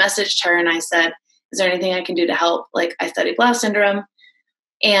private messaged her, and I said, is there anything I can do to help? Like, I study Blouse syndrome.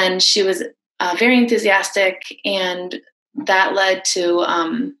 And she was very enthusiastic, and that led to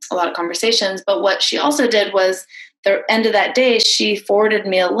a lot of conversations. But what she also did was, the end of that day, she forwarded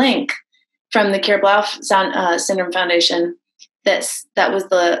me a link from the Incurable Syndrome Foundation. That was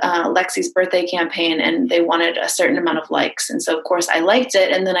the Lexi's birthday campaign, and they wanted a certain amount of likes. And so, of course, I liked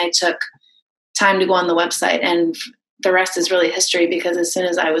it, and then I took time to go on the website, and the rest is really history, because as soon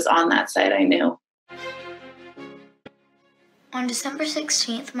as I was on that site, I knew. On December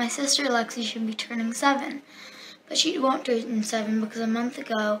 16th, my sister Lexi should be turning 7, but she won't turn 7 because a month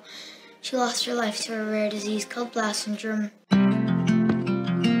ago, she lost her life to a rare disease called Blouse syndrome.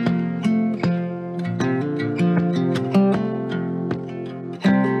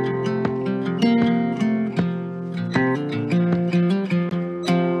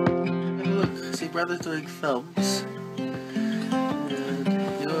 Look, see, brother's doing thumbs.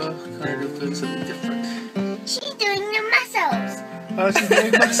 You're kind of doing something different. She's doing her muscles. Oh, she's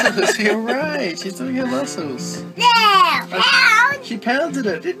doing muscles. You're right. She's doing her muscles. Yeah, pound. She pounded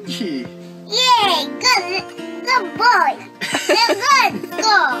it, didn't she? Yeah, good boy. Good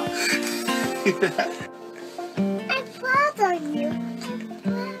girl. I'm proud of you.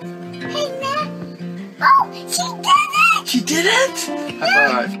 Hey, Nat. Oh, she did it. She did it?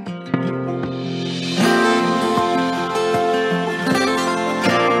 High five.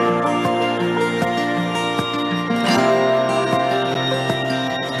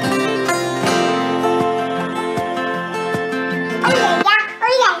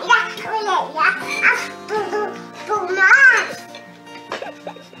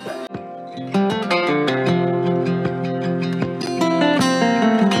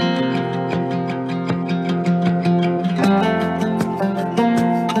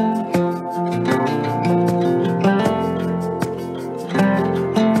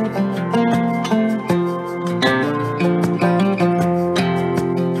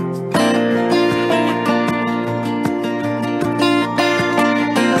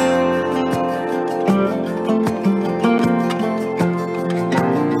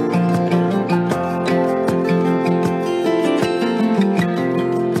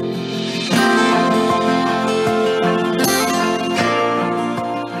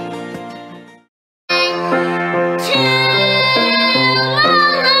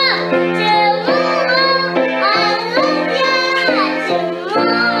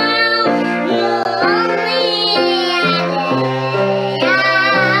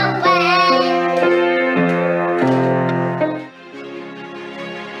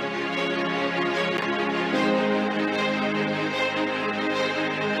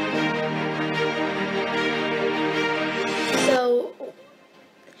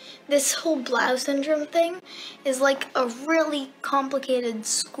 this whole Blau syndrome thing is like a really complicated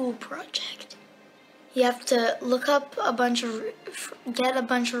school project. You have to look up get a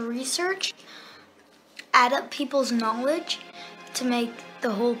bunch of research, add up people's knowledge to make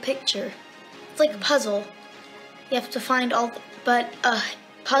the whole picture. It's like a puzzle. You have to find but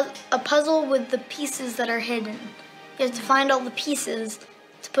a puzzle with the pieces that are hidden. You have to find all the pieces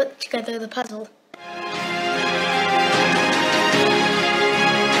to put together the puzzle.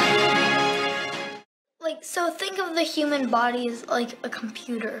 So think of the human body as like a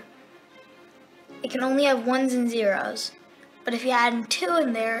computer. It can only have ones and zeros, but if you add 2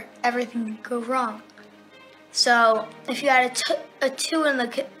 in there, everything can go wrong. So if you add a 2 in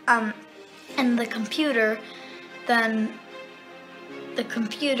the computer, then the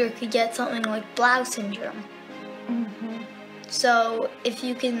computer could get something like Blau syndrome. Mm-hmm. So if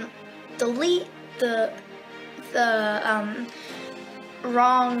you can delete the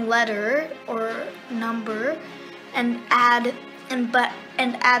wrong letter or number and add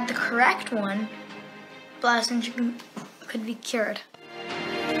the correct one, Blau syndrome could be cured.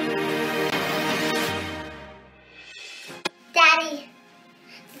 Daddy,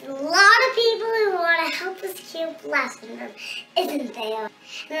 there's a lot of people who want to help us cure Blau syndrome, isn't there?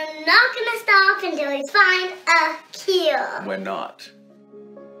 And I'm not going to stop until we find a cure. We're not.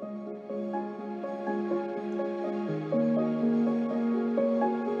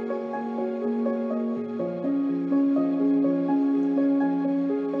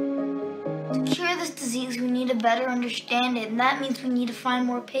 Disease, we need to better understand it, and that means we need to find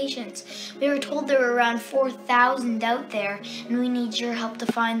more patients. We were told there were around 4,000 out there, and we need your help to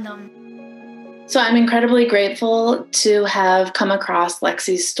find them. So I'm incredibly grateful to have come across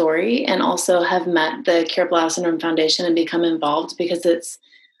Lexi's story and also have met the Cure Blau Syndrome Foundation and become involved, because it's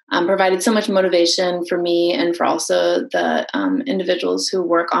provided so much motivation for me and for also the individuals who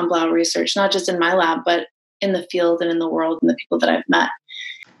work on Blau research, not just in my lab, but in the field and in the world and the people that I've met.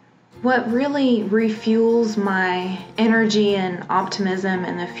 What really refuels my energy and optimism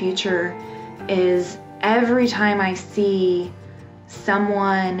in the future is every time I see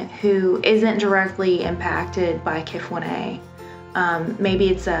someone who isn't directly impacted by KIF1A. Maybe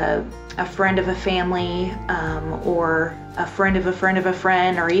it's a friend of a family, or a friend of a friend of a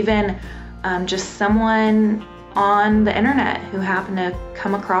friend, or even just someone on the internet who happened to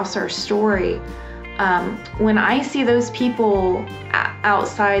come across our story. When I see those people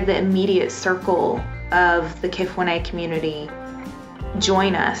outside the immediate circle of the KIF1A community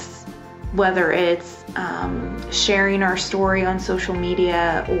join us, whether it's sharing our story on social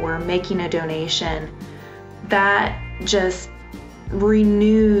media or making a donation, that just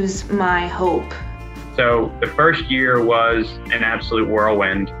renews my hope. So the first year was an absolute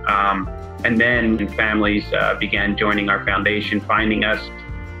whirlwind. And then families began joining our foundation, finding us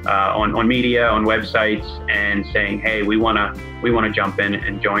on media, on websites, and saying, hey, we want to jump in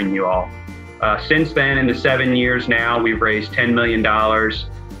and join you all. Since then, in the 7 years now, we've raised $10 million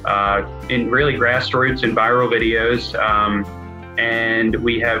in really grassroots and viral videos. And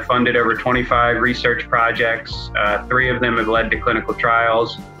we have funded over 25 research projects. 3 of them have led to clinical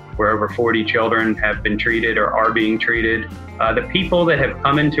trials where over 40 children have been treated or are being treated. The people that have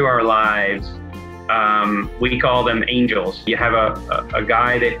come into our lives, we call them angels. You have a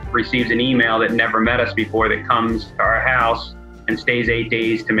guy that receives an email that never met us before that comes to our house and stays 8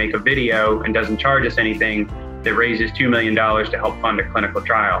 days to make a video and doesn't charge us anything, that raises $2 million to help fund a clinical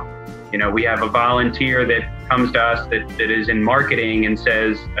trial. You know, we have a volunteer that comes to us that is in marketing and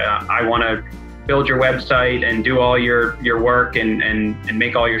says, I want to build your website and do all your work and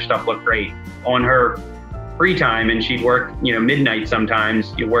make all your stuff look great. On her free time, and she'd work, midnight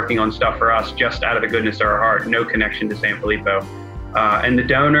sometimes, working on stuff for us just out of the goodness of her heart, no connection to San Filippo. And the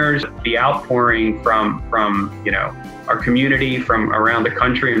donors, the outpouring from our community, from around the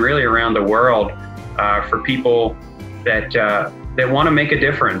country and really around the world, for people that want to make a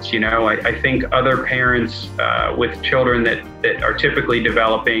difference. I think other parents with children that are typically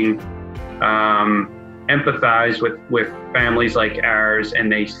developing empathize with families like ours,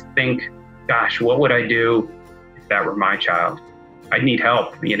 and they think, gosh, what would I do if that were my child? I'd need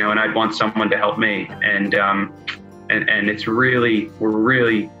help, and I'd want someone to help me. And we're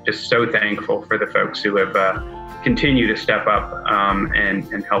really just so thankful for the folks who have continued to step up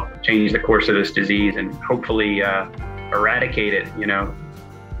and help change the course of this disease and hopefully eradicate it,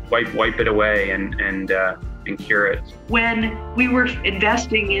 wipe it away and cure it. When we were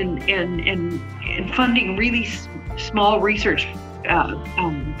investing in funding really small research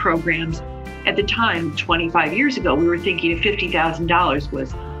programs, at the time, 25 years ago, we were thinking if $50,000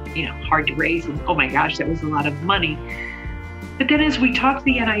 was, hard to raise, and oh my gosh, that was a lot of money. But then as we talked to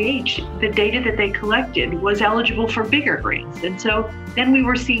the NIH, the data that they collected was eligible for bigger grants. And so then we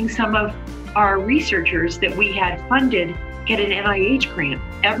were seeing some of our researchers that we had funded get an NIH grant.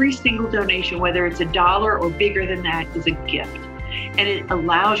 Every single donation, whether it's $1 or bigger than that, is a gift. And it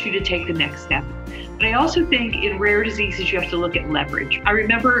allows you to take the next step. But I also think in rare diseases, you have to look at leverage. I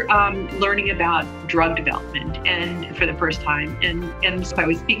remember learning about drug development and for the first time. And so I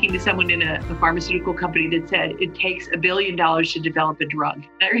was speaking to someone in a pharmaceutical company that said it takes $1 billion to develop a drug. And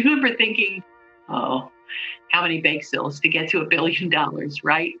I remember thinking, oh, how many bake sales to get to $1 billion,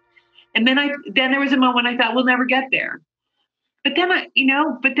 right? And then there was a moment I thought we'll never get there. But then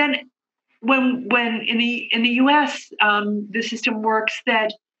when in the U.S. The system works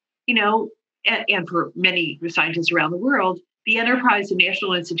that, and for many scientists around the world, the enterprise of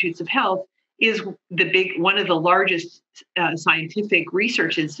National Institutes of Health is one of the largest scientific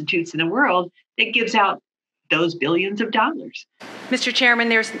research institutes in the world that gives out those billions of dollars. Mr. Chairman,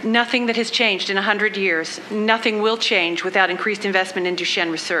 there's nothing that has changed in 100 years. Nothing will change without increased investment in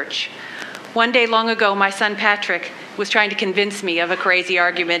Duchenne research. One day long ago, my son Patrick was trying to convince me of a crazy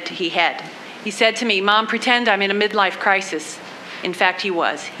argument he had. He said to me, "Mom, pretend I'm in a midlife crisis." In fact, he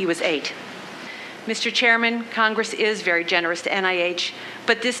was. He was 8. Mr. Chairman, Congress is very generous to NIH,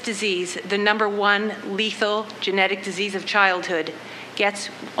 but this disease, the #1 lethal genetic disease of childhood, gets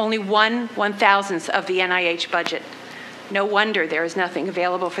only 1/1000th of the NIH budget. No wonder there is nothing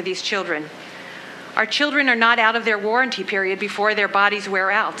available for these children. Our children are not out of their warranty period before their bodies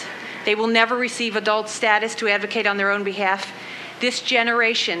wear out. They will never receive adult status to advocate on their own behalf. This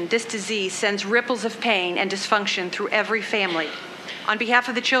generation, this disease, sends ripples of pain and dysfunction through every family. On behalf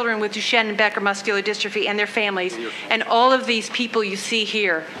of the children with Duchenne and Becker muscular dystrophy and their families, and all of these people you see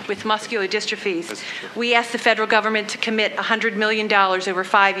here with muscular dystrophies, we ask the federal government to commit $100 million over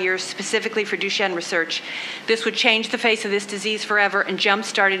 5 years specifically for Duchenne research. This would change the face of this disease forever and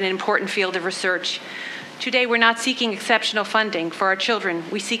jumpstart an important field of research. Today, we're not seeking exceptional funding for our children.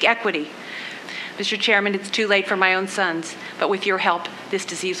 We seek equity. Mr. Chairman, it's too late for my own sons, but with your help, this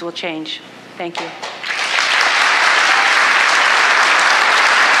disease will change. Thank you.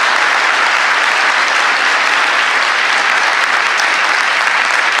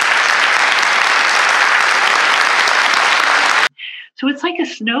 So it's like a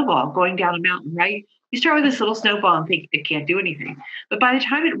snowball going down a mountain, right? You start with this little snowball and think it can't do anything. But by the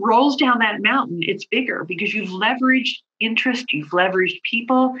time it rolls down that mountain, it's bigger because you've leveraged interest, you've leveraged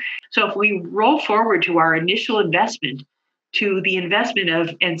people. So if we roll forward to our initial investment, to the investment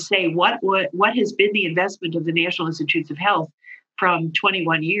of, and say, what has been the investment of the National Institutes of Health from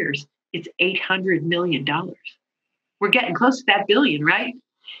 21 years? It's $800 million. We're getting close to that billion, right?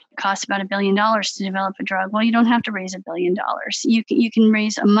 Costs about $1 billion to develop a drug. Well, you don't have to raise $1 billion. You can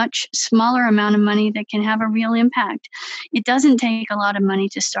raise a much smaller amount of money that can have a real impact. It doesn't take a lot of money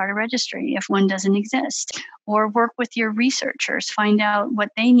to start a registry if one doesn't exist, or work with your researchers, find out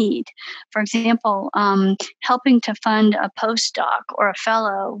what they need. For example, helping to fund a postdoc or a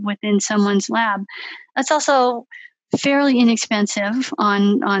fellow within someone's lab. That's also fairly inexpensive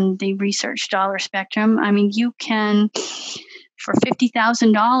on the research dollar spectrum. I mean, you can, for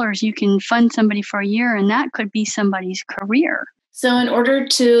 $50,000, you can fund somebody for a year, and that could be somebody's career. So in order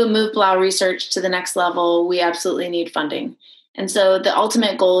to move Blau research to the next level, we absolutely need funding. And so the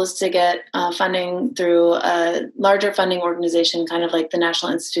ultimate goal is to get funding through a larger funding organization, kind of like the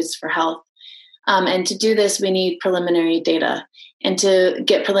National Institutes for Health. And to do this, we need preliminary data. And to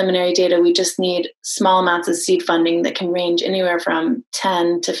get preliminary data, we just need small amounts of seed funding that can range anywhere from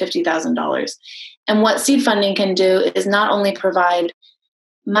 $10,000 to $50,000. And what seed funding can do is not only provide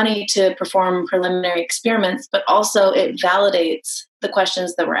money to perform preliminary experiments, but also it validates the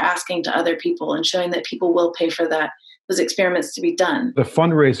questions that we're asking to other people and showing that people will pay for those experiments to be done. The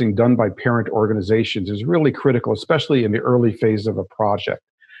fundraising done by parent organizations is really critical, especially in the early phase of a project.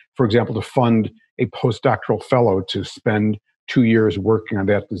 For example, to fund a postdoctoral fellow to spend 2 years working on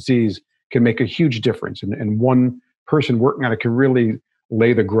that disease can make a huge difference. And one person working on it can really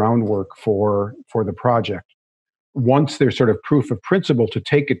lay the groundwork for the project. Once there's sort of proof of principle to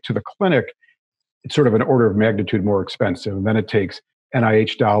take it to the clinic, it's sort of an order of magnitude more expensive. And then it takes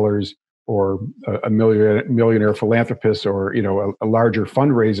NIH dollars or a millionaire philanthropist or a larger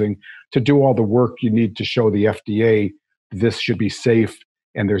fundraising to do all the work you need to show the FDA this should be safe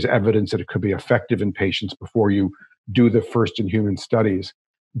and there's evidence that it could be effective in patients before you do the first in human studies.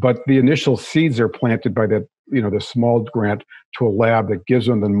 But the initial seeds are planted by that, the small grant to a lab that gives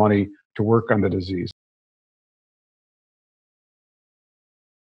them the money to work on the disease.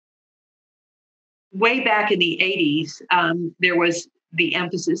 Way back in the 80s, there was the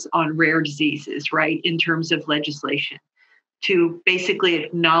emphasis on rare diseases, right, in terms of legislation. to basically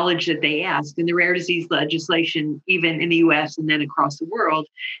acknowledge that they asked. And the rare disease legislation, even in the US and then across the world,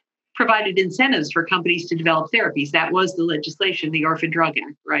 provided incentives for companies to develop therapies. That was the legislation, the Orphan Drug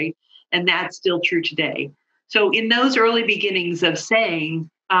Act, right? And that's still true today. So in those early beginnings of saying,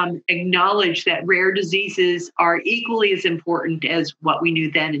 acknowledge that rare diseases are equally as important as what we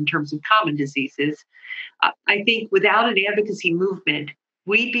knew then in terms of common diseases, I think without an advocacy movement,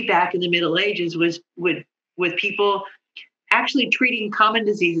 we'd be back in the Middle Ages with people actually treating common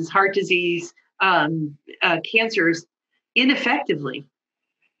diseases, heart disease, cancers, ineffectively.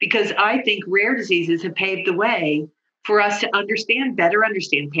 Because I think rare diseases have paved the way for us to better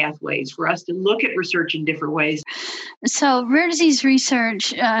understand pathways, for us to look at research in different ways. So rare disease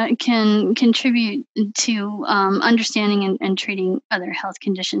research can contribute to understanding and treating other health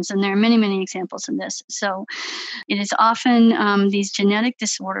conditions. And there are many, many examples of this. So it is often these genetic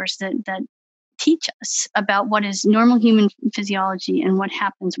disorders that teach us about what is normal human physiology and what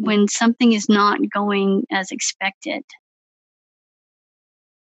happens when something is not going as expected.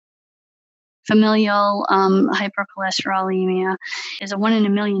 Familial hypercholesterolemia is a 1 in a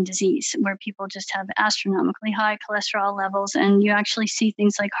million disease where people just have astronomically high cholesterol levels, and you actually see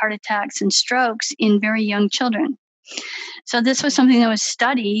things like heart attacks and strokes in very young children. So this was something that was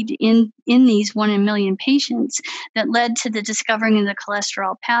studied in these 1 in a million patients that led to the discovering of the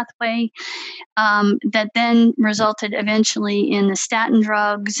cholesterol pathway that then resulted eventually in the statin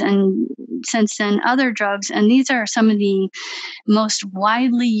drugs and since then other drugs. And these are some of the most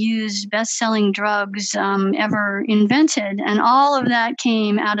widely used best-selling drugs ever invented. And all of that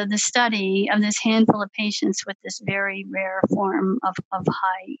came out of the study of this handful of patients with this very rare form of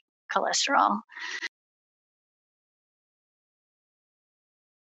high cholesterol.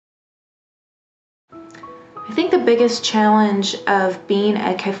 I think the biggest challenge of being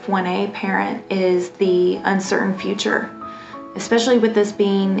a KIF1A parent is the uncertain future, especially with this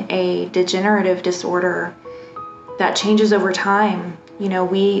being a degenerative disorder that changes over time. You know,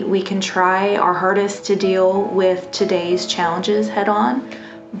 we can try our hardest to deal with today's challenges head on,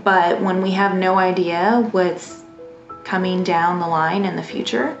 but when we have no idea what's coming down the line in the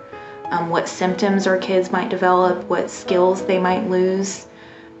future, what symptoms our kids might develop, what skills they might lose,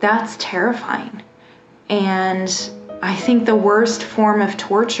 that's terrifying. And I think the worst form of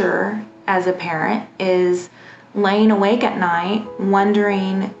torture as a parent is laying awake at night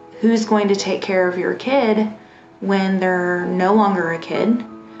wondering who's going to take care of your kid when they're no longer a kid,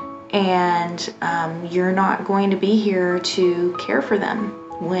 and you're not going to be here to care for them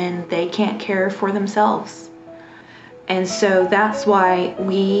when they can't care for themselves. And so that's why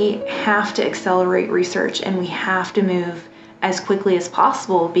we have to accelerate research and we have to move as quickly as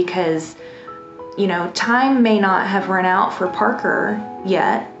possible, because you know, time may not have run out for Parker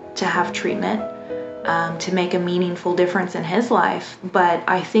yet to have treatment, to make a meaningful difference in his life. But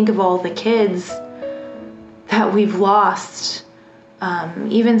I think of all the kids that we've lost,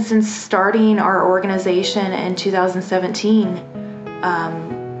 even since starting our organization in 2017.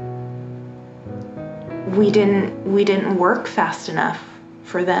 We didn't work fast enough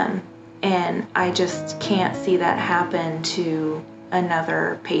for them, and I just can't see that happen to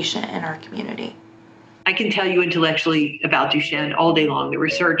another patient in our community. I can tell you intellectually about Duchenne all day long, the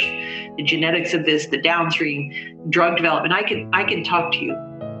research, the genetics of this, the downstream drug development. I can talk to you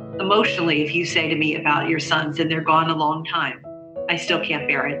emotionally if you say to me about your sons and they're gone a long time. I still can't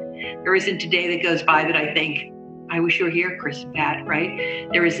bear it. There isn't a day that goes by that I think, I wish you were here, Chris and Pat, right?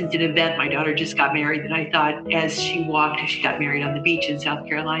 There isn't an event. My daughter just got married, and I thought as she got married on the beach in South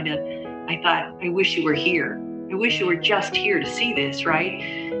Carolina, I thought, I wish you were here. I wish you were just here to see this, right?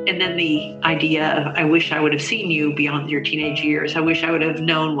 And then the idea of, I wish I would have seen you beyond your teenage years. I wish I would have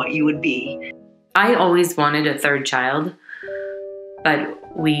known what you would be. I always wanted a third child,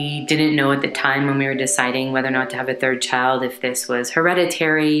 but we didn't know at the time when we were deciding whether or not to have a third child, if this was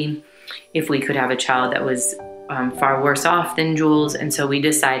hereditary, if we could have a child that was far worse off than Jules. And so we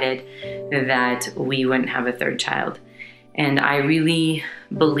decided that we wouldn't have a third child. And I really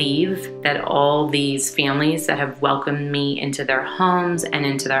believe that all these families that have welcomed me into their homes and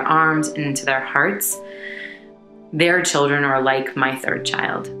into their arms and into their hearts, their children are like my third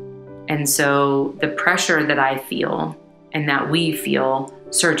child. And so the pressure that I feel and that we feel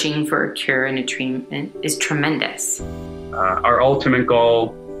searching for a cure and a treatment is tremendous. Our ultimate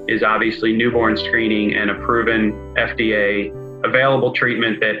goal is obviously newborn screening and a proven FDA available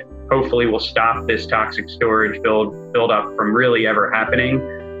treatment that hopefully will stop this toxic storage build up from really ever happening.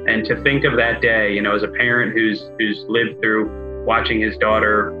 And to think of that day, you know, as a parent who's lived through watching his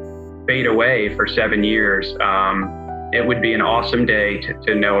daughter fade away for 7 years, it would be an awesome day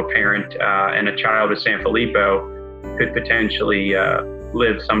to know a parent and a child with Sanfilippo could potentially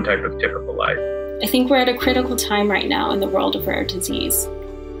live some type of typical life. I think we're at a critical time right now in the world of rare disease.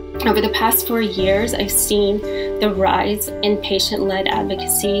 Over the past 4 years, I've seen the rise in patient-led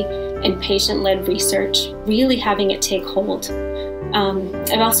advocacy and patient-led research really having it take hold.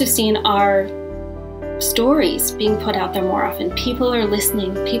 I've also seen our stories being put out there more often. People are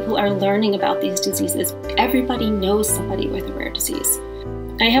listening, people are learning about these diseases. Everybody knows somebody with a rare disease.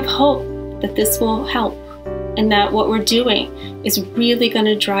 I have hope that this will help and that what we're doing is really going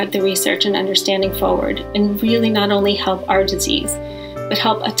to drive the research and understanding forward and really not only help our disease, but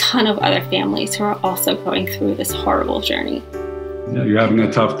help a ton of other families who are also going through this horrible journey. Yeah, you're having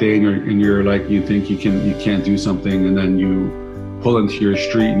a tough day and you're like, you think you can't do something, and then you pull into your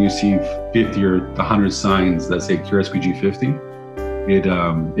street and you see 50 or 100 signs that say Cure SPG 50. It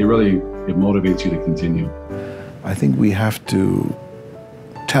motivates you to continue. I think we have to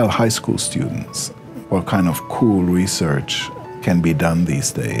tell high school students what kind of cool research can be done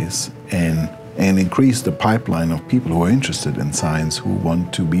these days and increase the pipeline of people who are interested in science who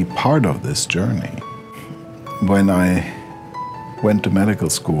want to be part of this journey. When I went to medical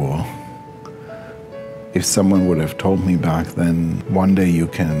school, if someone would have told me back then, one day you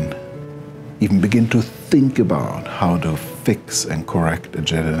can even begin to think about how to fix and correct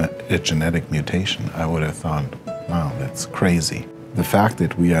a genetic mutation, I would have thought, wow, that's crazy. The fact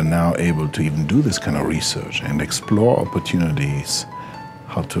that we are now able to even do this kind of research and explore opportunities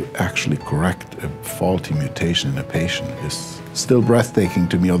how to actually correct a faulty mutation in a patient is still breathtaking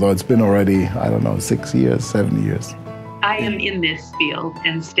to me, although it's been already, 6 years, 7 years. I am in this field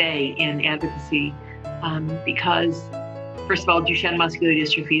and stay in advocacy because, first of all, Duchenne muscular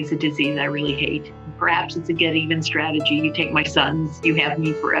dystrophy is a disease I really hate. Perhaps it's a get-even strategy. You take my sons, you have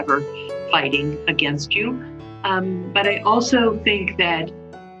me forever fighting against you. But I also think that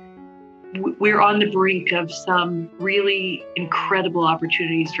we're on the brink of some really incredible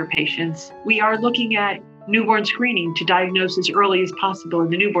opportunities for patients. We are looking at newborn screening to diagnose as early as possible in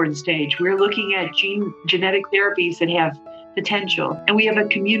the newborn stage. We're looking at genetic therapies that have potential, and we have a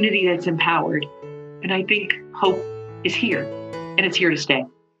community that's empowered. And I think hope is here, and it's here to stay.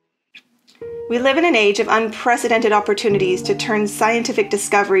 We live in an age of unprecedented opportunities to turn scientific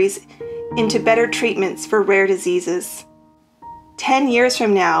discoveries into better treatments for rare diseases. 10 years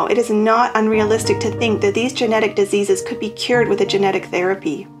from now, it is not unrealistic to think that these genetic diseases could be cured with a genetic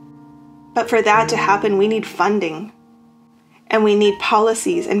therapy. But for that to happen, we need funding. And we need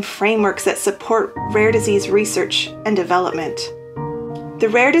policies and frameworks that support rare disease research and development. The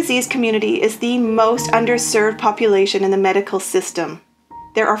rare disease community is the most underserved population in the medical system.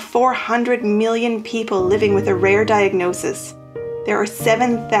 There are 400 million people living with a rare diagnosis. There are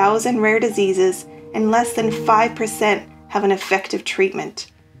 7,000 rare diseases, and less than 5% have an effective treatment.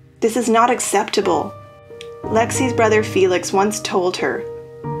 This is not acceptable. Lexi's brother Felix once told her,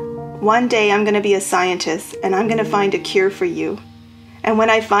 "One day I'm going to be a scientist, and I'm going to find a cure for you. And when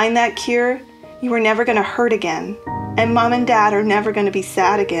I find that cure, you are never going to hurt again, and Mom and Dad are never going to be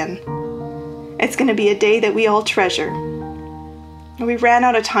sad again. It's going to be a day that we all treasure." We ran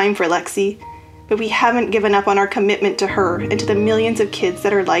out of time for Lexi, but we haven't given up on our commitment to her and to the millions of kids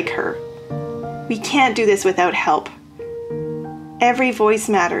that are like her. We can't do this without help. Every voice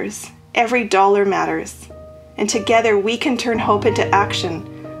matters, every dollar matters, and together we can turn hope into action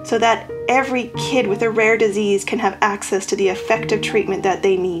so that every kid with a rare disease can have access to the effective treatment that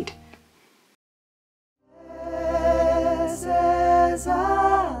they need. This is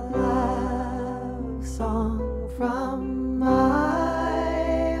a love song from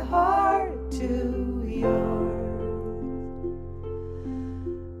my heart to yours.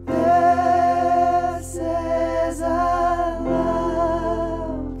 This is a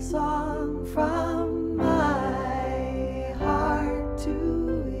love song from my heart to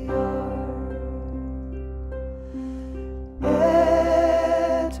yours.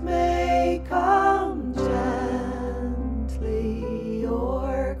 It may come gently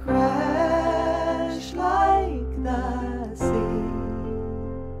or crash like the sea.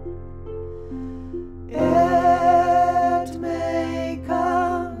 It may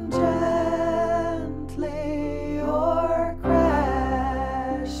come gently or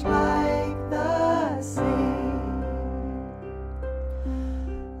crash like the sea.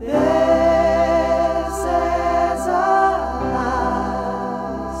 This is a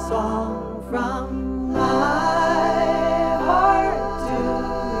love song from